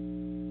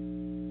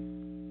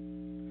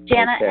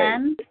 Jana Okay.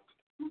 M.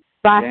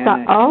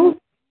 Jana O.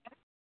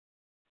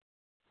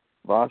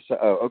 Vasa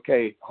O.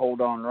 Okay,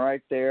 hold on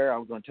right there. I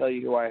was going to tell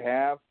you who I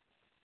have.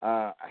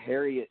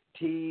 Harriet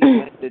T.,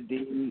 Linda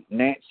D.,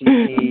 Nancy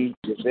P.,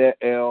 Yvette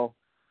L.,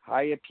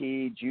 Haya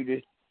P.,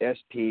 Judith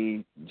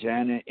S.P.,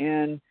 Jana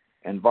N.,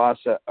 and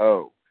Vasa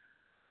O.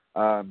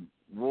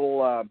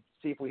 We'll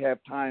see if we have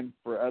time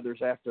for others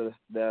after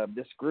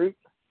this group.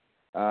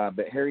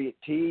 But Harriet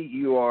T.,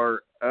 you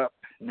are up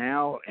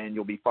now, and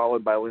you'll be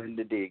followed by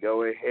Linda D.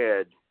 Go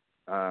ahead,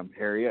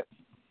 Harriet.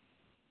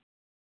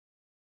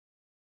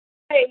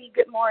 Hey,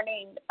 good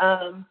morning.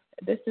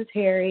 This is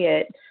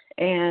Harriet,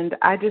 and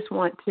I just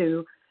want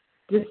to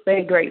just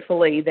say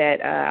gratefully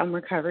that I'm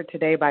recovered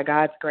today by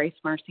God's grace,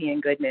 mercy,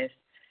 and goodness.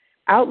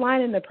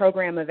 Outlining the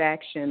program of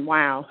action,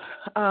 wow,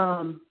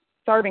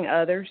 serving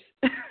others.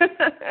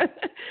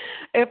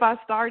 If I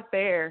start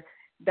there,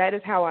 that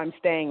is how I'm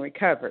staying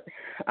recovered.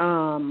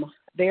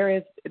 There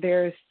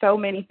is so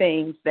many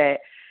things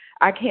that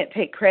I can't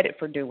take credit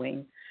for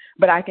doing,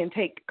 but I can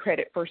take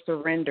credit for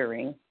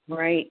surrendering.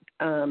 Right?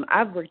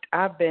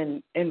 I've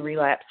been in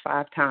relapse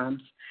 5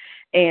 times,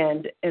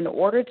 and in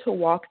order to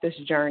walk this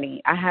journey,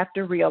 I have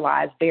to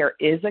realize there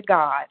is a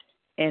God,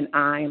 and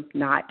I'm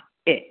not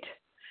it.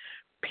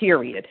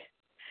 Period.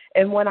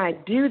 And when I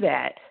do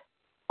that,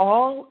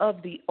 all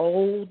of the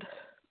old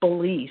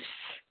beliefs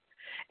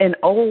and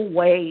old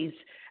ways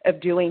of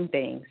doing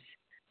things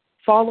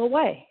fall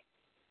away.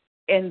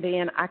 And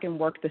then I can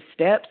work the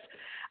steps.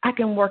 I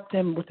can work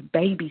them with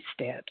baby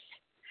steps.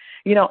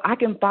 You know, I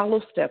can follow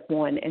step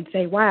 1 and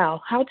say,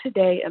 wow, how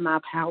today am I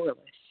powerless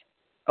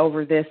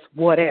over this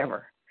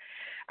whatever?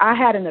 I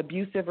had an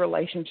abusive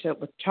relationship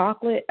with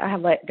chocolate. I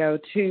let go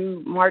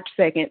to March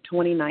 2nd,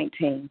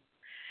 2019.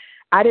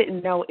 I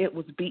didn't know it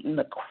was beating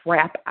the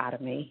crap out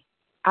of me.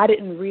 I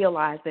didn't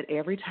realize that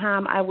every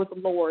time I was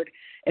Lord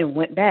and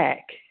went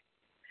back,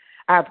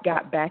 I've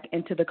got back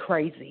into the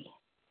crazy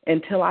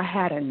until I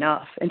had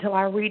enough, until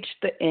I reached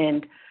the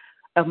end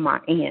of my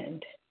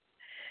end.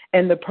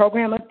 And the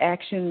program of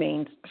action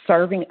means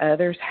serving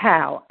others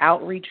how?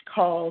 Outreach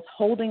calls,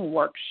 holding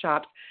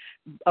workshops,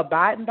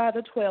 abiding by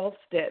the 12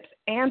 steps,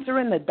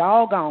 answering the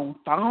doggone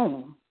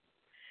phone,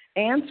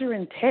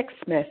 answering text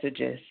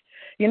messages.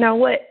 You know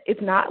what?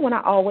 It's not when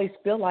I always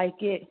feel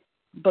like it,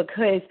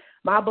 because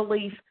my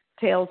belief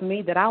tells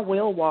me that I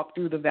will walk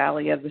through the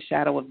valley of the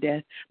shadow of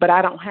death, but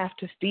I don't have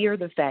to fear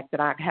the fact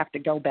that I have to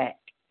go back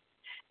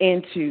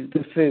into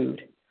the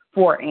food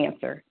for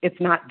answer.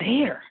 It's not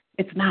there.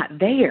 It's not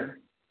there.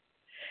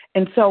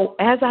 And so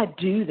as I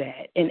do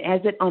that and as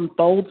it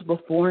unfolds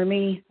before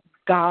me,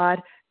 God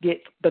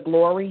gets the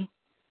glory,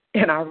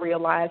 and I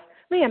realize,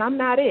 man, I'm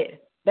not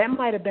it. That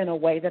might have been a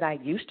way that I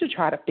used to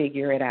try to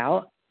figure it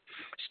out.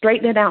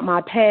 Straightening out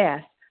my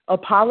past,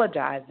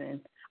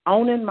 apologizing,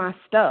 owning my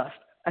stuff,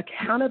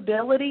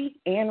 accountability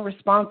and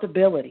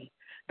responsibility.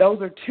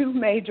 Those are 2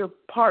 major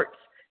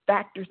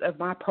factors of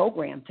my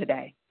program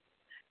today.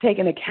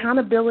 Taking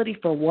accountability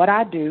for what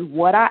I do,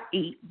 what I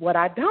eat, what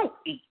I don't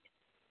eat.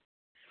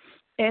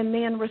 And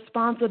then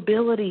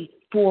responsibility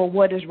for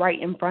what is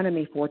right in front of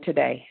me for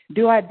today.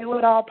 Do I do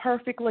it all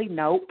perfectly?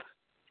 Nope.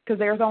 Because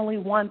there's only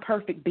one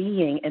perfect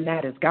being, and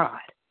that is God.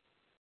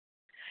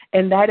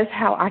 And that is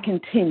how I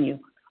continue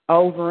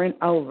over and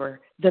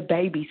over the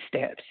baby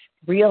steps,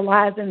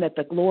 realizing that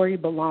the glory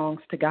belongs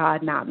to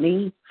God, not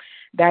me.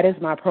 That is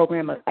my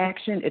program of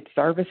action. It's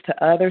service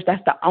to others.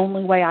 That's the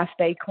only way I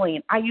stay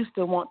clean. I used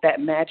to want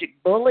that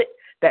magic bullet,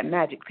 that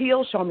magic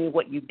pill, show me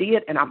what you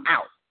did, and I'm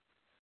out.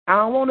 I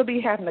don't want to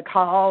be having to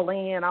call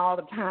in all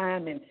the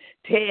time and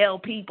tell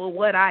people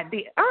what I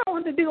did. I don't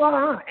want to do all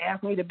that.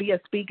 Ask me to be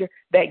a speaker.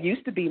 That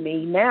used to be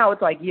me. Now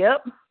it's like,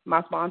 yep,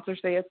 my sponsor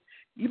says,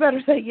 you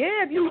better say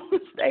yeah if you want to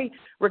stay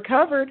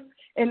recovered,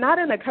 and not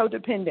in a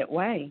codependent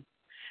way,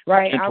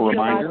 right? I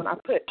realized when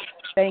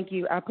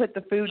I put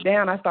the food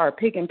down, I started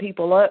picking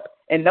people up,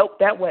 and nope,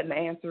 that wasn't the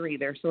answer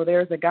either. So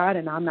there's a God,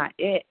 and I'm not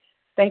it.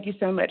 Thank you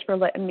so much for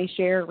letting me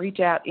share. Reach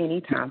out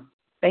anytime.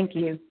 Thank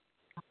you.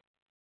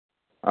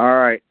 All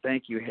right.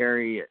 Thank you,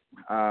 Harriet.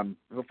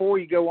 Before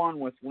we go on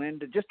with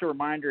Linda, just a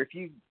reminder, if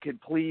you could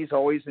please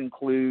always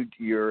include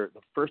the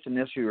first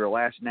initial, your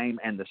last name,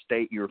 and the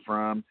state you're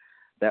from.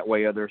 That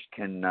way others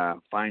can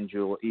find you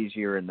a little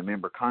easier in the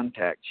member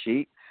contact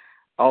sheet.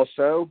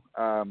 Also,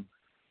 I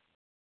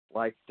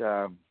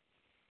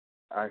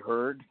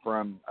heard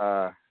from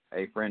a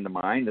friend of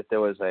mine that there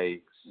was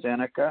a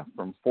Seneca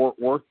from Fort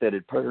Worth that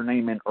had put her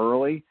name in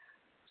early.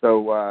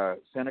 So,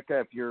 Seneca,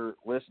 if you're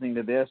listening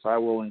to this, I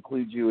will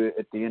include you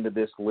at the end of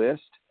this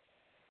list.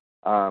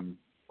 All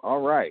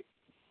right.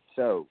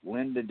 So,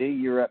 Linda D.,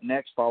 you're up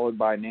next, followed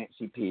by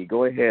Nancy P.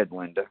 Go ahead,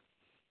 Linda.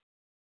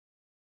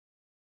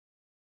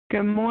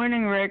 Good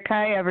morning, Rick.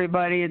 Hi,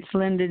 everybody. It's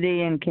Linda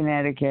D. in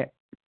Connecticut.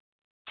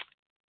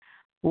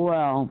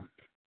 Well,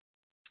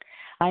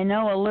 I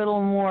know a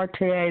little more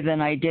today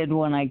than I did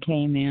when I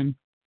came in.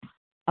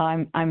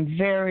 I'm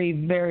very,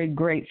 very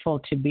grateful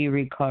to be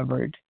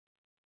recovered.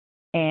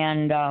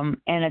 And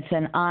it's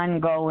an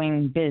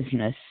ongoing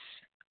business.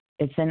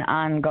 It's an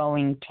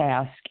ongoing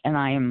task, and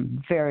I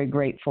am very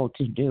grateful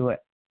to do it.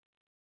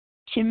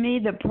 To me,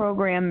 the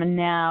program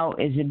now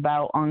is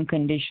about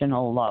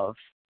unconditional love.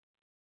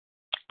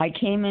 I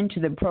came into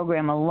the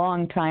program a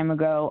long time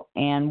ago,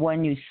 and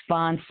when you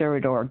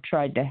sponsored or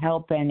tried to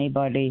help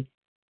anybody,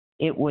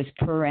 it was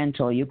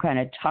parental. You kind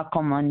of tuck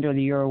them under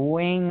your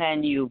wing,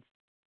 and you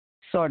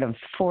sort of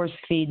force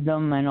feed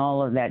them and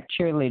all of that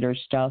cheerleader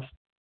stuff.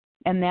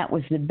 And that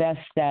was the best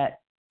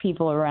that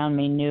people around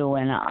me knew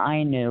and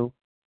I knew.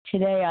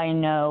 Today I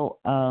know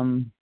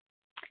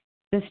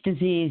this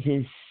disease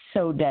is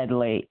so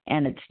deadly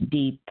and it's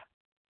deep.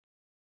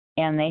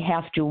 And they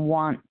have to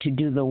want to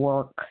do the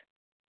work.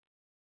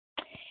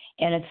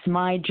 And it's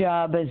my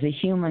job as a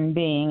human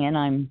being, and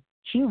I'm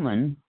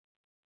human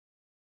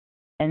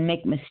and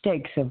make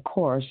mistakes, of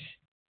course.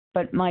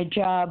 But my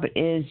job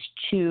is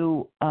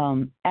to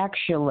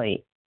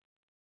actually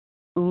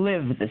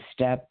live the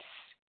steps,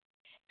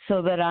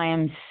 so that I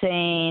am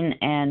sane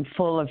and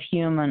full of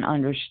human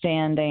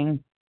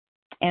understanding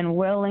and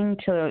willing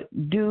to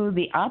do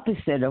the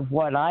opposite of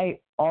what I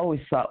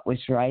always thought was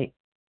right.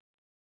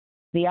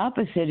 The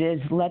opposite is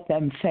let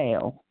them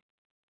fail,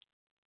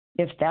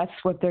 if that's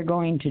what they're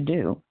going to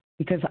do,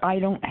 because I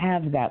don't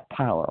have that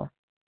power.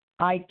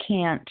 I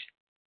can't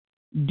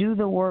do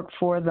the work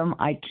for them.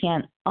 I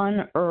can't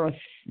unearth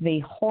the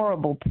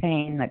horrible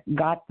pain that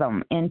got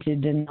them into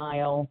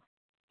denial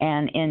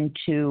and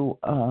into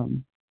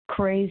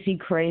crazy,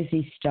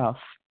 crazy stuff,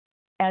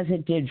 as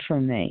it did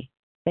for me.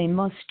 They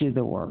must do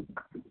the work.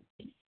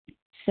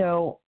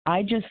 So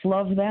I just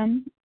love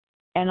them,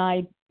 and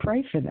I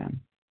pray for them,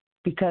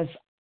 because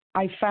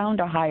I found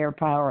a higher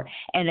power,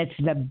 and it's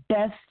the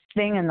best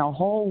thing in the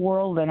whole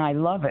world, and I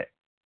love it.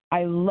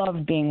 I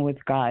love being with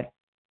God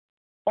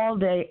all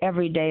day,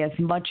 every day, as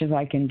much as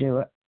I can do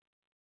it.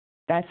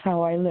 That's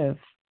how I live,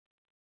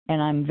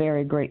 and I'm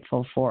very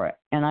grateful for it,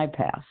 and I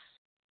pass.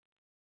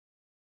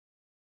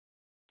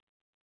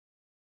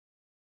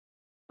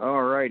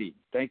 All righty.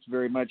 Thank you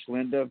very much,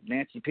 Linda.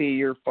 Nancy P.,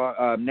 you're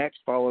next,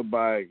 followed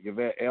by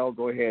Yvette L.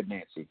 Go ahead,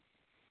 Nancy.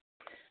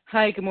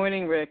 Hi, good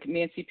morning, Rick.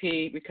 Nancy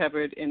P.,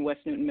 recovered in West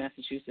Newton,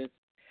 Massachusetts.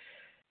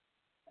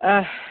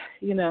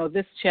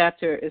 This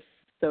chapter is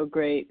so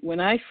great. When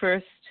I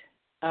first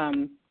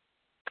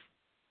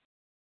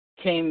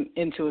came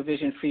into a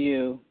vision for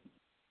you,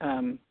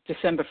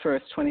 December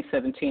 1st,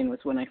 2017 was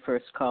when I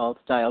first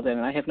dialed in,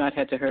 and I have not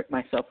had to hurt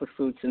myself with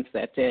food since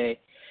that day.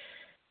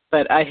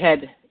 But I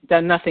had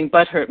done nothing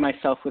but hurt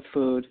myself with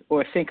food,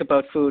 or think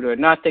about food, or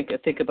not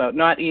think about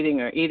not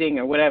eating or eating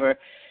or whatever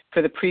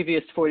for the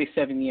previous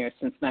 47 years,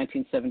 since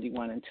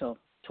 1971 until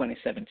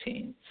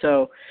 2017.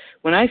 So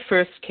when I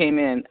first came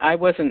in, I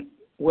wasn't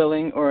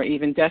willing or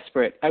even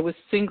desperate. I was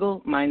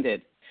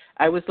single-minded.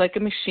 I was like a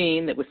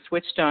machine that was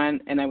switched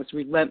on, and I was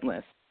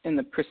relentless in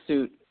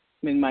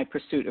my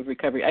pursuit of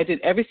recovery. I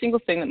did every single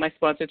thing that my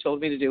sponsor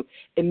told me to do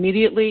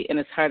immediately and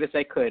as hard as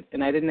I could,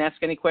 and I didn't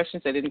ask any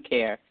questions. I didn't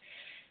care.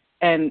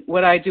 And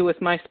what I do with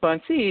my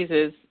sponsees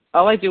is,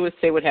 all I do is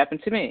say what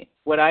happened to me,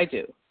 what I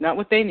do, not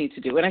what they need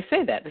to do. And I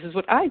say that. This is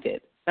what I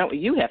did, not what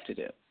you have to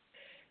do.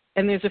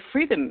 And there's a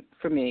freedom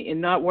for me in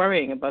not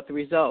worrying about the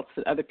results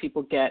that other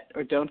people get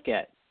or don't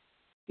get.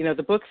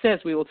 The book says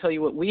we will tell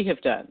you what we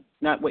have done,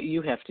 not what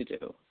you have to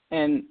do.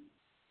 And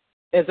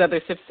as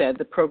others have said,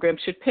 the program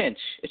should pinch.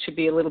 It should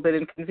be a little bit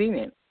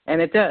inconvenient.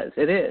 And it does.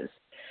 It is.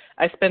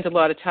 I spent a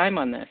lot of time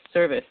on this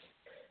service.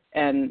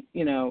 And,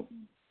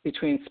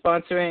 between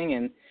sponsoring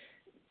and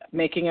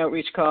making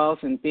outreach calls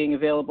and being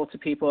available to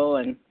people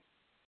and,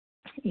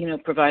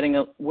 providing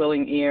a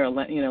willing ear,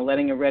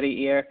 letting a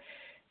ready ear.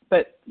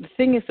 But the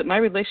thing is that my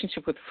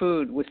relationship with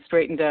food was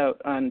straightened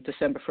out on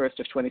December 1st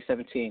of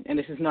 2017, and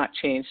it has not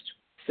changed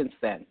since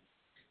then.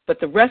 But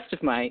the rest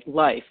of my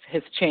life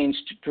has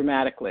changed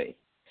dramatically.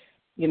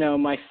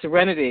 My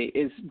serenity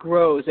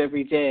grows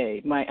every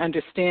day. My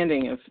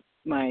understanding of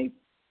my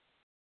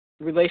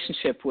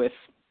relationship with,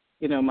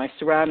 my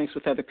surroundings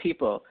with other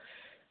people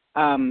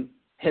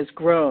has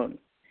grown.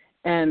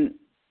 And,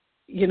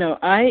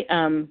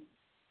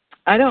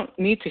 I don't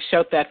need to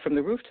shout that from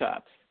the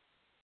rooftops.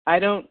 I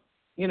don't,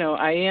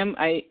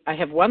 I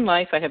have one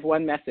life, I have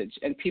one message,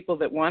 and people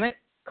that want it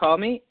call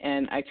me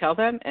and I tell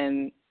them,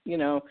 and,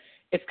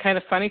 it's kind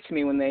of funny to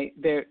me when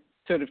they're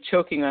sort of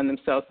choking on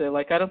themselves. They're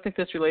like, I don't think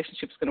this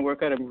relationship's going to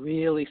work out. I'm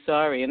really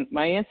sorry. And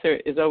my answer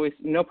is always,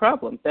 no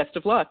problem. Best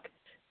of luck.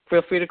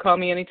 Feel free to call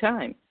me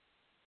anytime.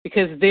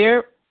 Because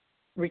their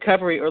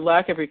recovery or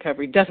lack of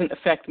recovery doesn't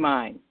affect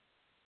mine.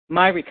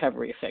 My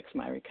recovery affects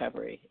my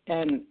recovery.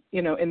 And,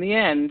 in the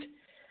end,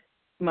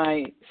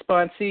 my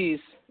sponsees,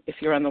 if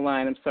you're on the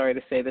line, I'm sorry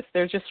to say this,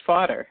 they're just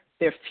fodder.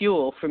 They're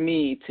fuel for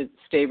me to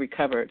stay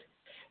recovered.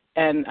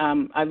 And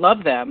I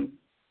love them,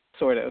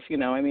 sort of.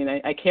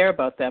 I care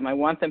about them. I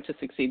want them to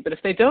succeed. But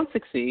if they don't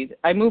succeed,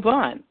 I move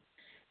on.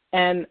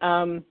 And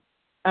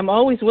I'm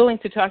always willing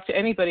to talk to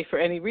anybody for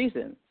any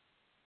reason.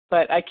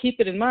 But I keep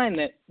it in mind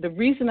that the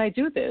reason I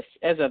do this,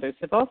 as others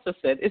have also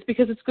said, is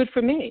because it's good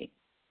for me.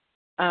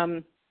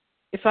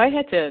 If I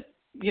had to,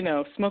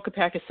 smoke a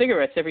pack of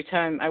cigarettes every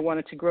time I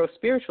wanted to grow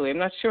spiritually, I'm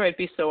not sure I'd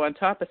be so on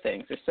top of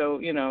things or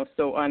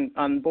so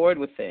on board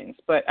with things.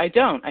 But I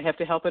don't. I have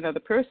to help another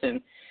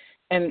person.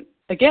 And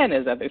again,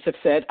 as others have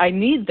said, I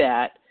need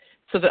that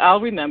so that I'll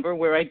remember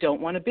where I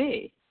don't want to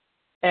be.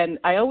 And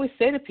I always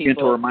say to people,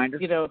 gentle reminder.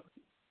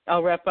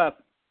 I'll wrap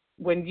up.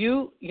 When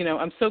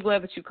I'm so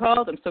glad that you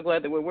called. I'm so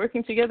glad that we're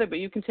working together, but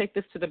you can take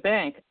this to the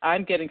bank.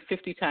 I'm getting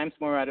 50 times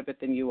more out of it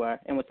than you are.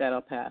 And with that,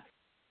 I'll pass.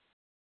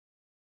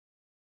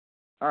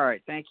 All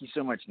right. Thank you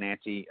so much,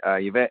 Nancy.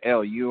 Yvette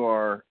L., you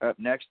are up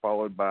next,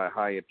 followed by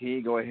Haya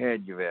P. Go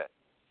ahead, Yvette.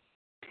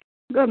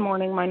 Good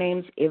morning. My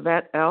name's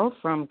Yvette L.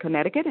 from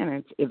Connecticut, and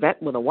it's Yvette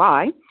with a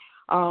Y.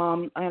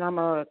 And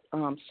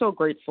I'm so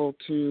grateful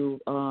to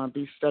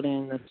be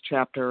studying this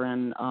chapter.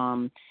 And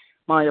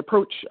my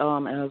approach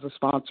as a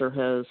sponsor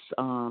has,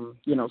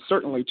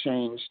 certainly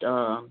changed,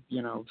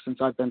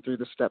 since I've been through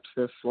the steps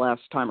this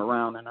last time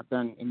around, and I've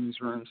been in these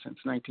rooms since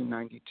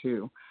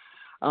 1992.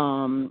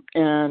 I'm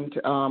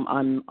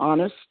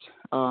honest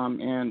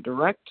and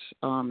direct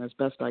as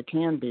best I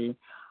can be.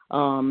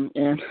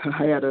 And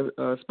I had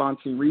a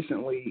sponsee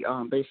recently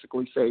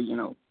basically say,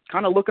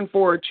 kind of looking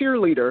for a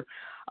cheerleader.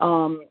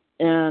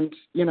 And,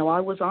 I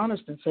was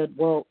honest and said,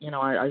 well,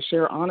 I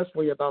share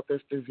honestly about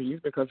this disease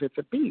because it's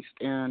a beast.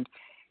 And,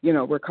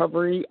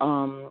 recovery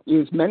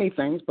is many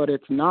things, but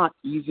it's not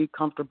easy,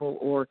 comfortable,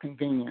 or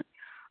convenient.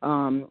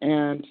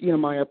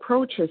 My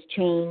approach has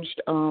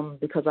changed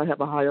because I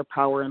have a higher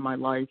power in my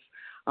life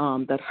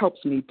that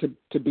helps me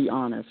to be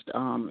honest.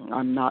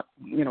 I'm not,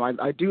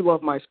 I do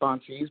love my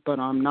sponsees, but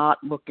I'm not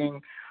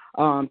looking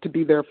to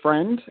be their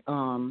friend.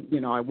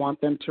 I want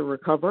them to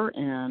recover,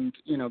 and,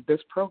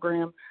 this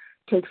program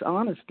takes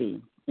honesty.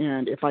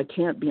 And if I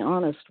can't be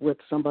honest with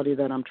somebody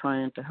that I'm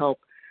trying to help,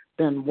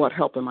 then what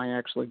help am I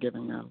actually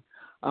giving them?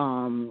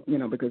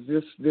 Because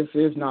this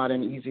is not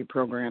an easy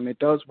program. It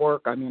does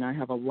work. I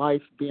have a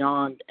life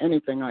beyond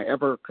anything I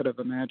ever could have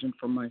imagined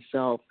for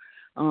myself.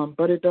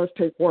 But it does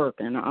take work,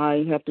 and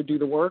I have to do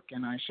the work,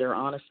 and I share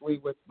honestly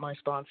with my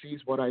sponsees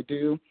what I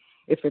do.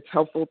 If it's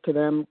helpful to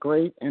them,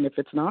 great. And if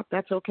it's not,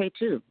 that's okay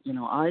too.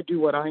 I do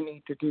what I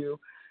need to do,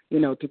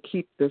 to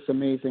keep this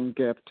amazing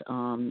gift.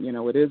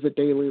 It is a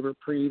daily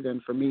reprieve,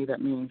 and for me,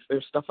 that means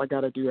there's stuff I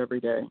got to do every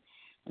day.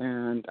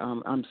 And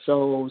I'm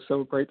so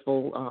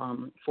grateful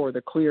for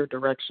the clear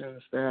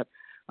directions that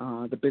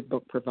the Big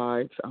Book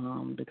provides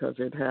because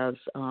it has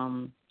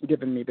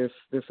given me this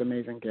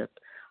amazing gift.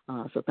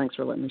 So thanks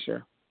for letting me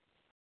share.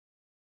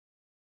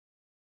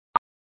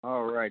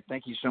 All right.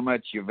 Thank you so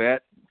much,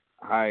 Yvette.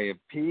 Haya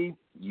P.,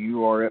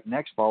 you are up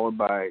next, followed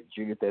by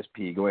Judith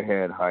S.P. Go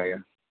ahead, Haya.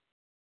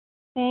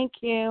 Thank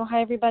you.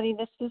 Hi, everybody.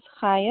 This is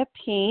Haya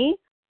P.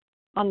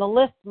 On the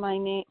list, my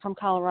name from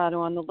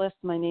Colorado. On the list,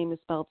 my name is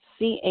spelled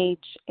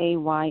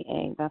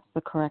Chaya. That's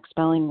the correct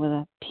spelling with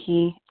a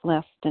P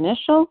last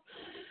initial.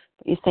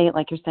 But you say it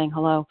like you're saying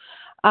hello.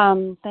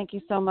 Thank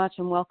you so much,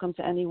 and welcome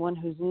to anyone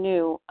who's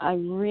new. I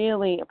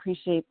really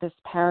appreciate this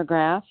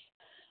paragraph.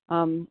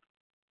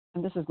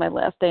 And this is my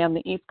last day on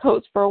the East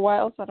Coast for a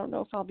while, so I don't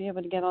know if I'll be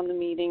able to get on the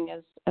meeting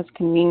as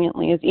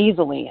conveniently, as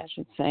easily, I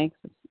should say, because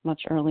it's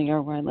much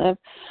earlier where I live.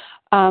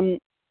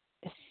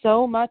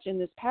 So much in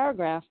this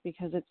paragraph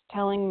because it's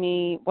telling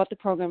me what the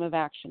program of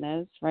action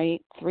is, right?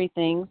 3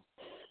 things.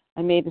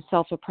 I made a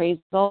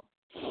self-appraisal,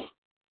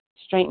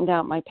 straightened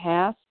out my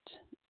past,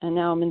 and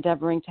now I'm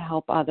endeavoring to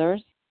help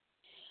others.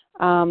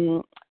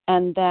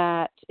 And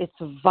that it's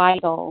a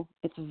vital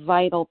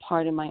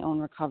part in my own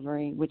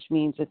recovery, which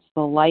means it's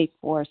the life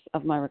force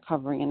of my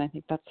recovery. And I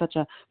think that's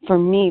for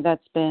me,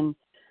 that's been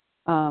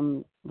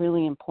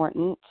really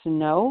important to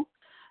know.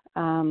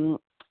 And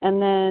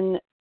then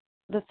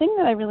the thing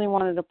that I really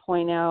wanted to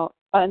point out,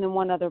 and then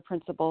one other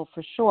principle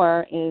for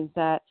sure, is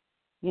that,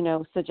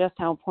 suggest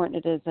how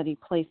important it is that he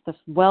placed the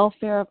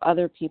welfare of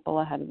other people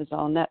ahead of his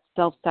own. That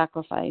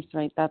self-sacrifice,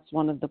 right? That's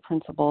one of the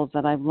principles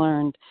that I've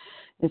learned,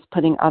 is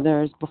putting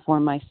others before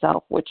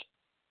myself, which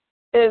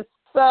is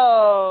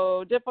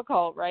so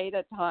difficult, right?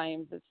 At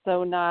times, it's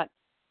so not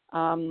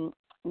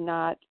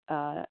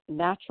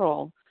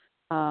natural.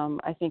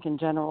 I think in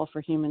general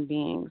for human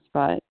beings,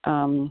 but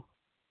for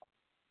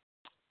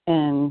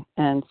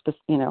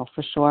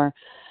sure,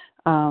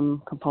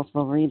 compulsive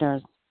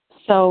overeaters.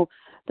 So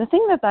the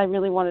thing that I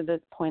really wanted to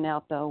point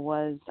out, though,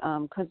 was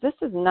because this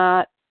is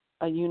not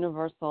a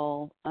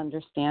universal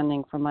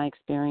understanding from my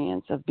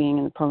experience of being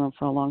in the program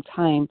for a long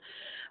time,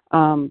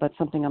 but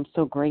something I'm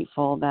so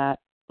grateful that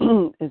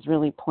is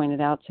really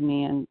pointed out to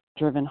me and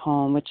driven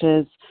home, which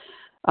is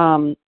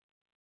that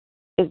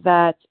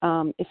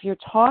if your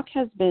talk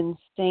has been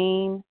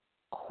sane,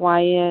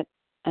 quiet,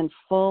 and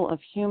full of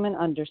human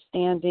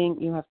understanding,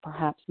 you have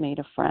perhaps made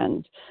a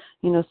friend.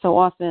 So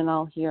often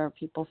I'll hear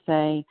people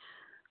say,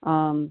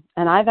 and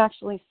I've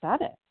actually said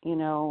it, in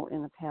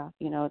the past,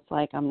 it's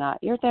like, I'm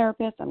not your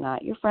therapist, I'm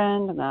not your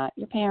friend, I'm not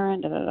your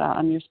parent,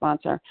 I'm your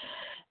sponsor.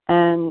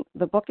 And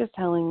the book is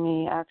telling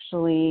me,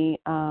 actually,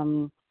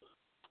 I'm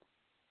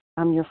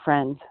your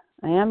friend.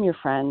 I am your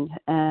friend.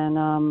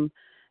 And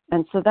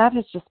so that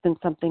has just been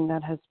something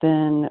that has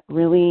been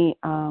really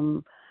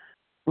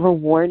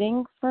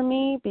rewarding for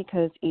me,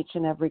 because each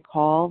and every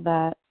call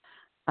that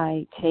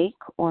I take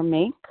or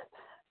make,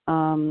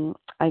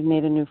 I've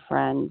made a new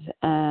friend.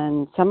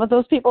 And some of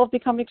those people have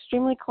become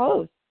extremely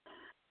close.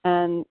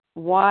 And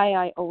why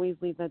I always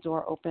leave the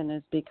door open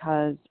is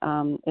because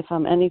if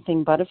I'm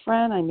anything but a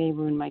friend, I may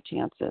ruin my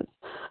chances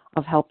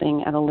of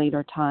helping at a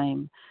later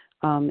time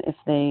if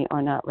they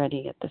are not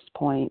ready at this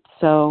point.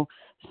 So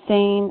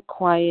sane,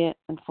 quiet,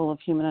 and full of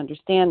human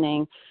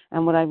understanding.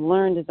 And what I've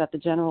learned is that the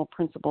general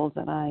principles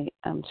that I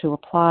am to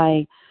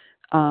apply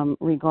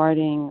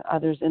regarding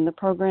others in the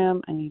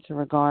program, I need to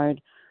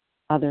regard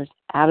others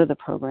out of the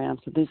program.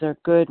 So these are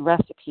good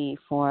recipe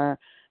for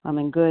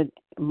and good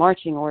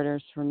marching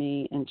orders for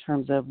me in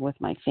terms of with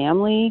my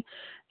family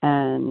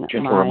and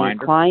my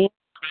clients.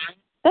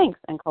 Thanks,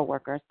 and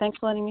coworkers. Thanks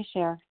for letting me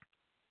share.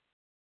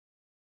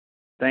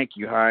 Thank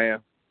you, Haya.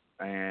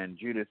 And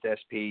Judith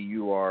SP,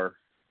 you are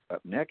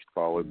up next,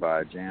 followed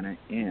by Janet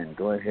N.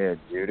 Go ahead,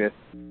 Judith.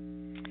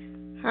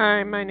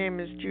 Hi, my name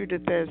is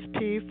Judith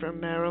SP from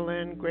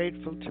Maryland.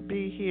 Grateful to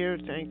be here.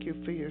 Thank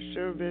you for your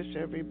service,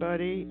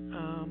 everybody.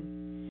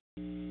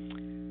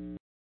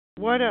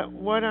 What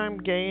I'm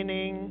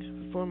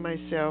gaining for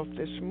myself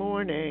this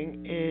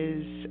morning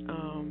is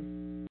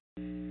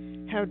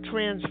how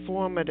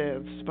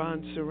transformative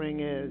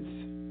sponsoring is.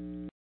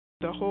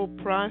 The whole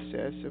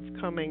process of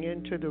coming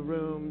into the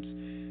rooms,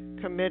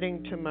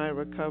 committing to my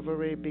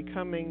recovery,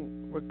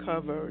 becoming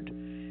recovered,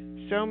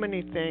 so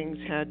many things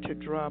had to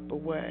drop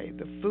away.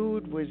 The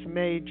food was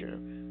major.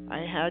 I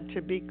had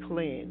to be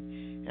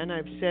clean. And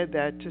I've said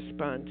that to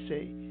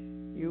Sponsee.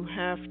 You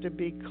have to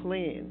be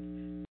clean.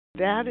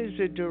 That is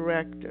a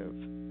directive,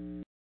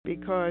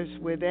 because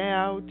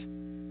without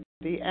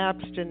the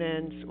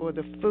abstinence or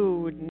the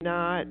food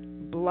not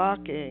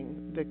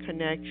blocking the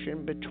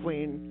connection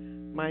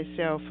between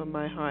myself and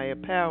my higher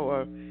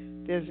power,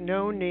 there's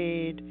no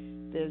need,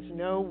 there's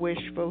no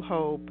wishful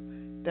hope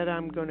that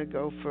I'm going to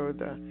go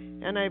further.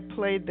 And I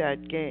played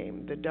that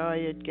game, the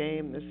diet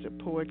game, the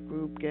support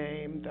group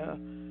game, the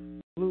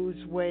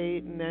lose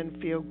weight and then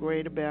feel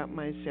great about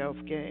myself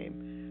game.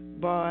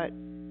 But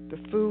the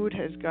food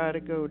has got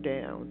to go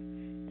down.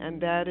 And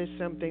that is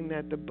something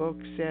that the book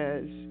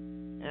says,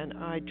 and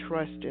I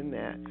trust in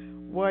that.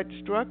 What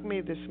struck me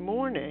this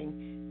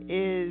morning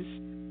is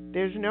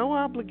there's no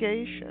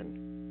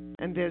obligation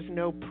and there's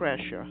no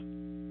pressure.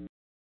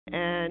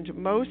 And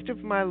most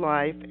of my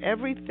life,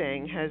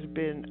 everything has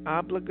been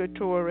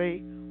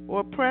obligatory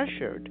or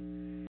pressured.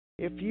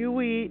 If you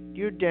eat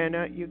your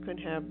dinner, you can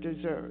have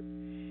dessert.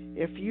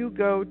 If you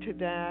go to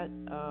that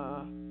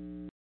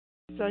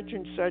such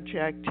and such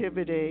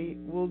activity,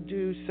 we'll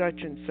do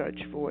such and such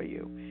for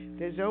you.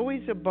 There's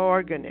always a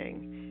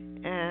bargaining.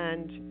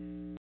 And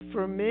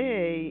for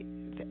me,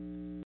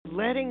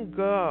 letting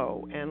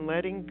go and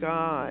letting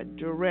God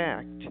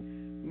direct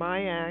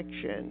my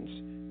actions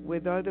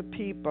with other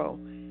people,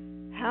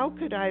 how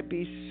could I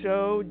be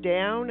so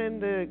down in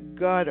the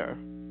gutter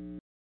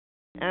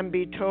and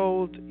be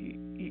told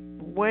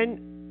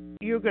when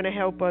you're going to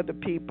help other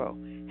people?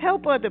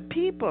 Help other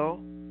people?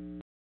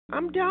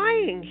 I'm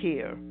dying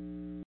here.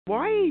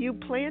 Why are you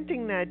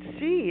planting that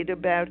seed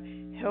about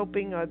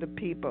helping other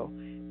people?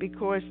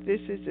 Because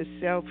this is a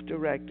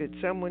self-directed.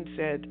 Someone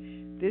said,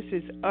 this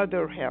is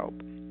other help.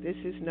 This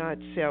is not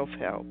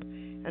self-help.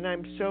 And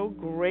I'm so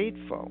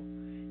grateful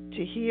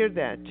to hear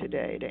that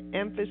today, to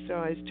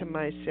emphasize to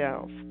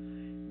myself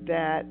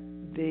that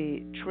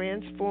the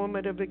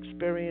transformative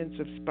experience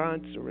of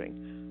sponsoring,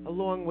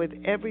 along with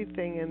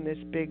everything in this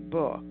big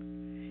book,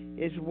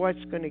 is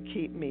what's going to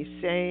keep me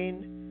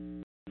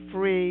sane,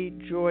 free,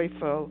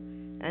 joyful,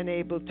 and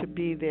able to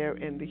be there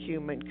in the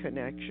human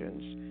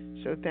connections.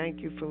 So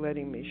thank you for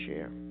letting me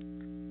share.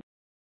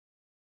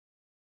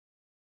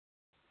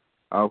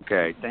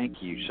 Okay,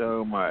 thank you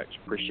so much.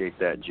 Appreciate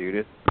that,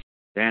 Judith.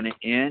 Janet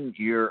N.,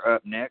 you're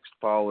up next,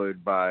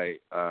 followed by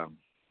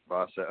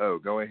Vasa O.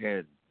 Go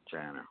ahead,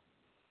 Jana.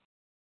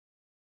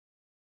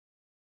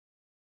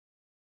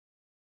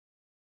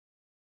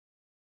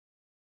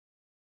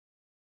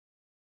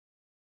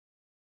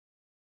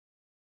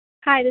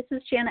 Hi, this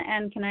is Jana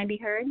N. Can I be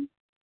heard?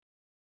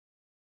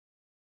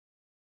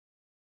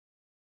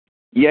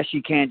 Yes,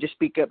 you can. Just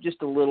speak up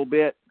just a little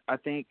bit, I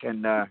think,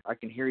 and I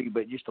can hear you,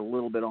 but just a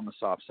little bit on the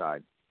soft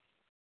side.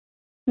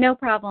 No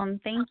problem.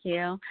 Thank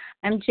you.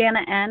 I'm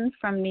Jana N.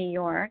 from New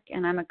York,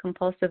 and I'm a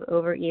compulsive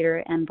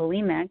overeater and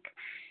bulimic.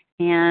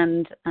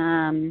 And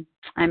I'm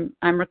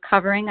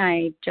recovering.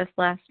 I just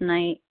last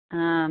night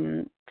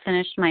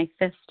finished my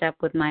 5th step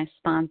with my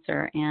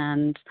sponsor,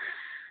 and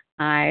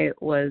I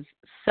was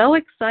so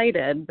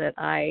excited that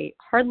I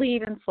hardly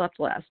even slept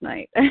last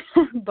night.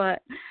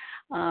 But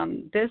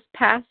this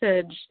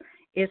passage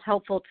is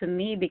helpful to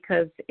me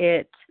because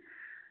it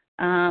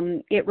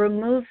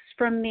removes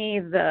from me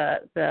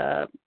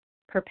the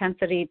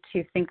propensity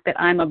to think that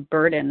I'm a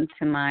burden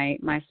to my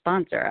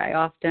sponsor. I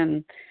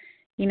often,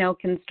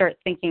 can start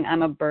thinking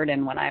I'm a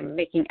burden when I'm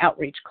making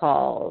outreach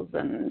calls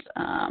and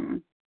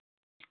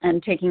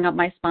taking up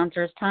my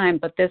sponsor's time.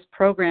 But this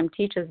program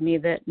teaches me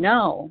that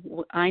no,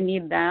 I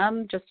need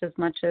them just as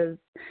much as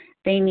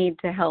they need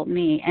to help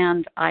me,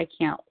 and I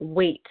can't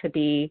wait to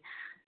be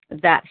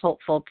that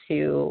helpful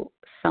to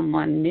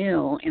someone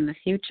new in the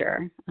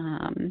future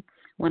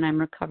when I'm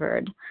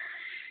recovered.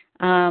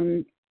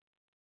 And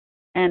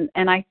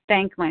I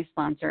thank my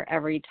sponsor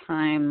every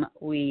time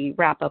we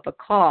wrap up a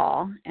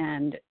call,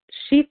 and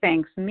she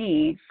thanks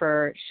me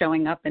for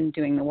showing up and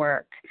doing the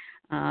work.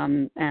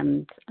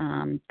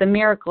 The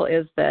miracle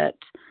is that,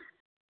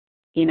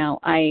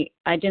 I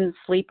didn't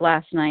sleep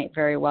last night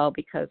very well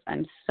because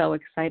I'm so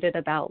excited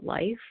about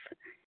life,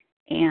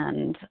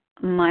 and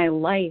my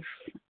life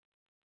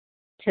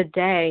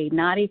today,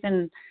 not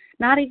even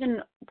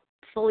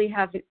fully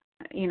have,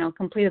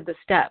 completed the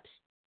steps.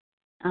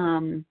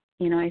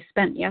 I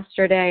spent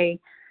yesterday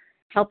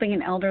helping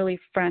an elderly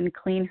friend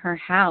clean her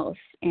house,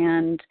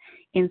 and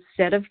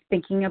instead of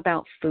thinking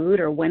about food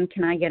or when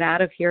can I get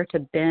out of here to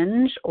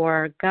binge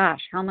or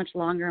gosh, how much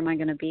longer am I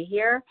going to be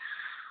here,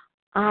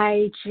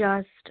 I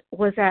just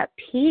was at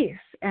peace,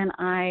 and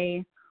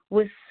I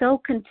was so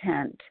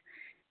content.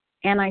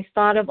 And I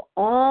thought of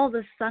all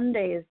the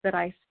Sundays that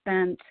I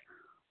spent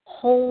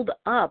holed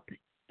up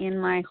in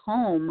my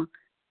home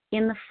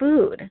in the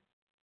food.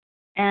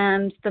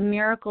 And the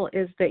miracle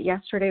is that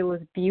yesterday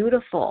was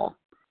beautiful,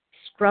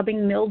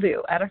 scrubbing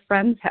mildew at a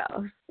friend's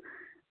house.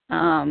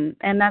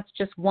 And that's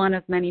just one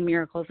of many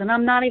miracles. And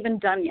I'm not even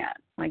done yet.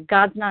 Like,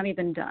 God's not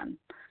even done.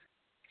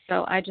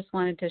 So I just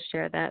wanted to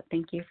share that.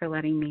 Thank you for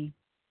letting me.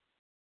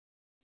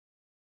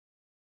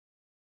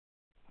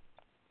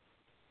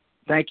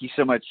 Thank you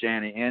so much,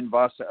 Jana. And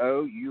Vasa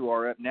O, you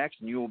are up next,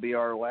 and you will be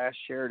our last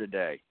share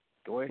today.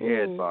 Go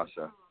ahead,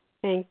 Vasa.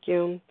 Thank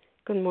you.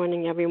 Good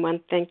morning, everyone.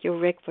 Thank you,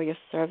 Rick, for your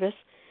service.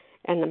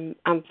 And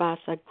I'm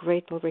Vasa,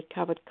 grateful,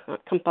 recovered,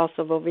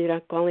 compulsive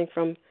overeater, calling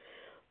from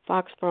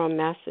Foxborough,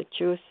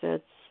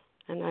 Massachusetts.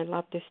 And I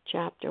love this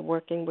chapter,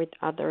 working with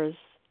others.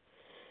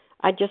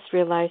 I just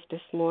realized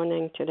this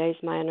morning,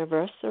 today's my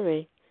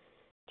anniversary.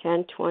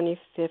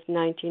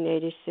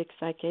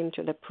 10/25/1986, I came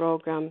to the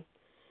program.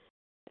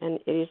 And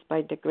it is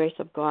by the grace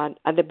of God.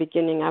 At the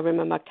beginning, I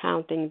remember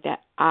counting the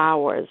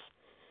hours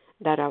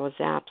that I was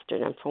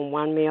abstinent from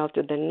one meal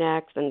to the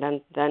next and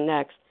then the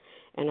next.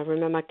 And I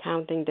remember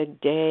counting the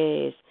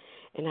days.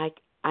 And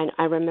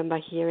I remember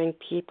hearing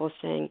people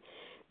saying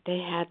they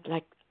had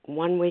like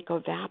 1 week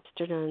of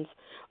abstinence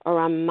or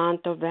a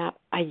month of a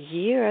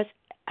year.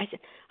 I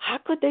said, how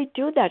could they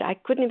do that? I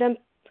couldn't even,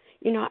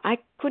 I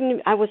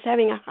was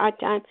having a hard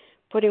time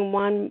putting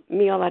one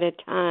meal at a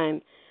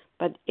time.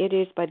 But it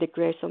is by the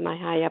grace of my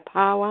higher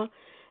power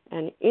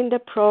and in the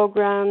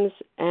programs,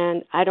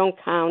 and I don't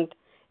count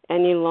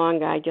any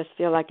longer. I just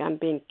feel like I'm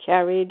being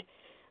carried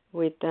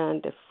with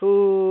the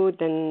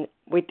food and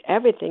with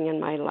everything in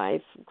my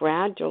life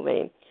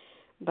gradually.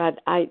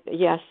 But I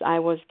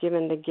was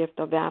given the gift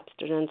of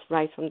abstinence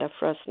right from the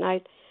first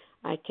night.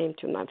 I came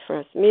to my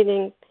first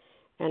meeting,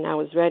 and I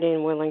was ready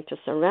and willing to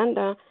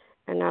surrender,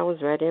 and I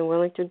was ready and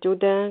willing to do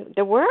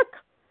the work.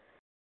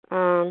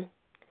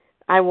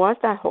 I was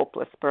that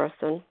hopeless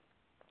person.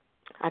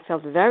 I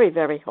felt very,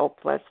 very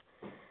hopeless.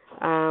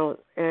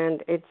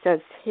 And it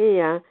says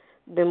here,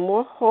 the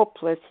more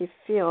hopeless he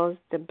feels,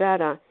 the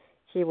better.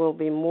 He will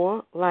be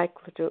more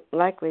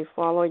likely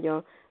follow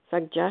your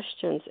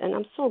suggestions. And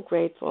I'm so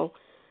grateful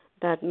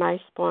that my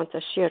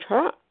sponsor shared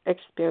her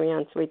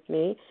experience with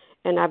me,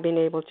 and I've been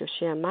able to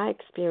share my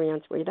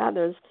experience with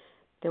others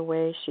the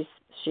way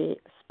she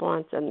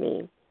sponsored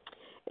me.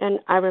 And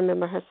I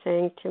remember her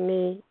saying to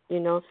me,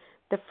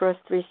 the first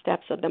 3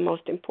 steps are the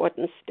most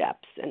important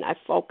steps. And I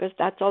focused.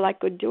 That's all I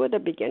could do at the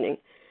beginning.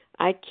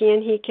 I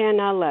can, he can,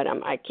 I'll let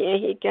him. I can,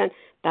 he can.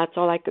 That's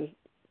all I could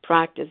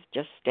practice,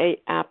 just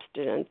stay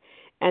abstinent.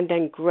 And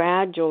then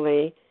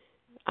gradually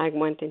I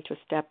went into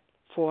step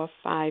 4,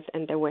 5,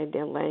 and the way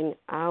they're laying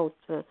out.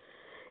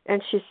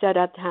 And she said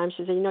at times,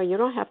 she said, you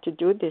don't have to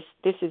do this.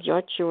 This is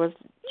your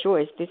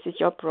choice. This is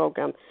your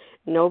program.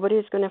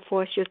 Nobody's going to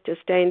force you to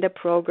stay in the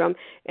program,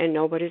 and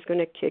nobody's going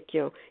to kick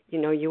you.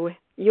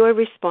 You are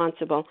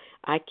responsible.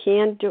 I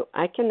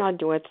cannot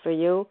do it for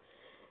you,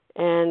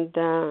 and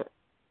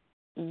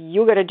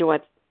you got to do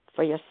it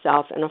for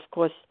yourself. And of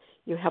course,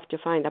 you have to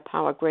find a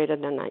power greater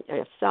than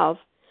yourself,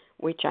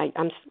 which I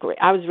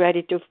was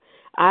ready to.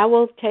 I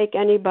will take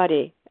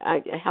anybody.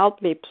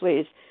 Help me,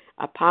 please.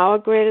 A power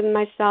greater than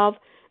myself,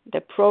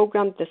 the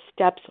program, the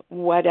steps,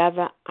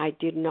 whatever. I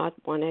did not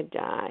want to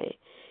die.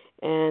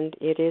 And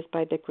it is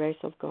by the grace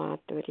of God,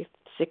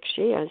 36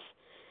 years.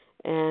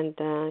 And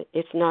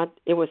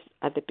it was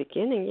at the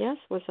beginning, yes,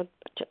 was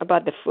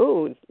about the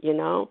food,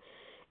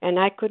 and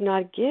I could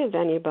not give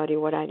anybody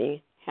what I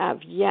didn't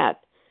have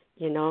yet,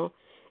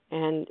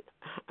 and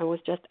it was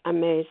just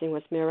amazing, it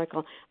was a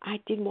miracle.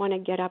 I didn't want to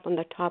get up on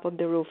the top of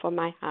the roof of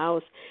my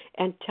house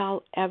and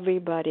tell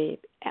everybody,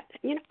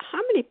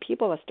 how many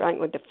people are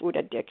struggling with the food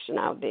addiction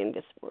out there in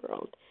this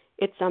world.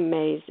 It's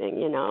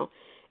amazing,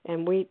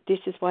 and this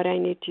is what I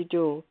need to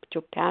do, to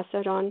pass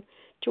it on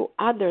to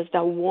others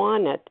that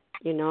want it,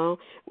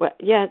 Well,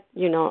 yeah,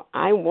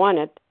 I want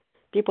it.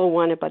 People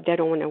want it, but they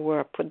don't want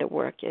to put the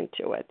work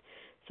into it.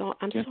 So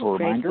I'm so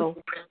grateful.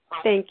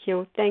 Thank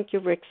you. Thank you,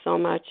 Rick, so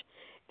much.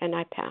 And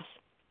I pass.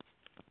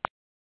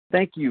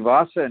 Thank you,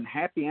 Vasa, and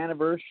happy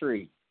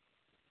anniversary.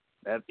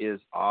 That is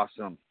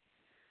awesome.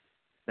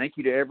 Thank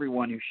you to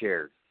everyone who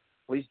shared.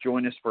 Please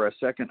join us for a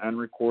second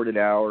unrecorded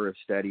hour of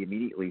study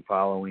immediately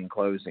following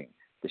closing.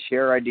 The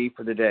share ID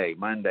for the day,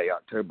 Monday,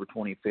 October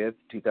 25th,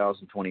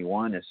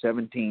 2021, is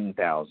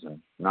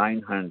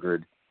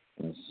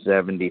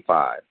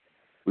 17,975.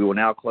 We will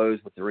now close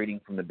with the reading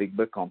from the Big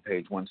Book on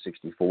page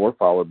 164,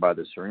 followed by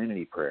the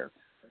Serenity Prayer.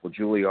 Will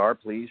Julie R.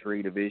 please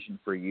read A Vision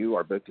for You?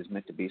 Our book is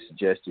meant to be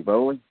suggestive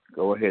only.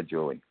 Go ahead,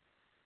 Julie.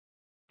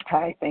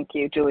 Hi, thank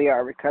you. Julie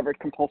R., recovered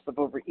compulsive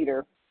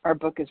overeater. Our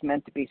book is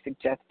meant to be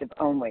suggestive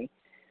only.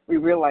 We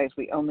realize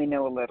we only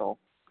know a little.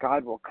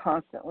 God will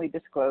constantly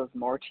disclose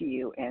more to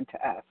you and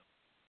to us.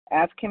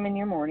 Ask him in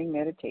your morning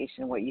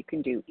meditation what you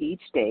can do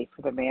each day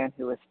for the man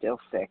who is still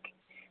sick.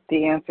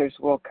 The answers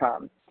will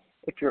come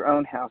if your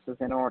own house is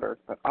in order,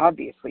 but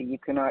obviously you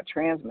cannot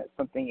transmit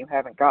something you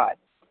haven't got.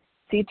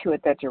 See to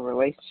it that your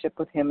relationship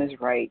with him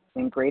is right,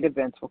 and great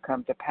events will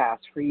come to pass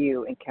for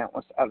you and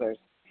countless others.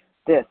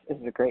 This is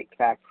a great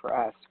fact for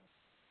us.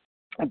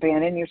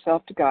 Abandon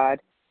yourself to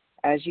God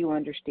as you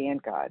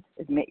understand God.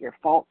 Admit your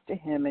faults to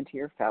him and to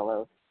your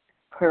fellows.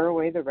 Clear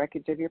away the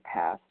wreckage of your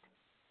past.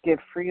 Give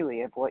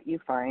freely of what you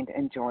find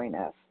and join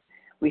us.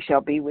 We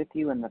shall be with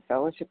you in the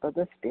fellowship of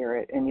the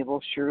Spirit, and you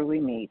will surely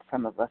meet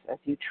some of us as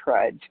you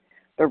trudge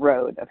the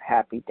road of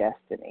happy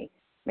destiny.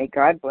 May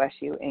God bless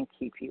you and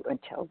keep you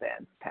until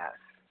then. Pass.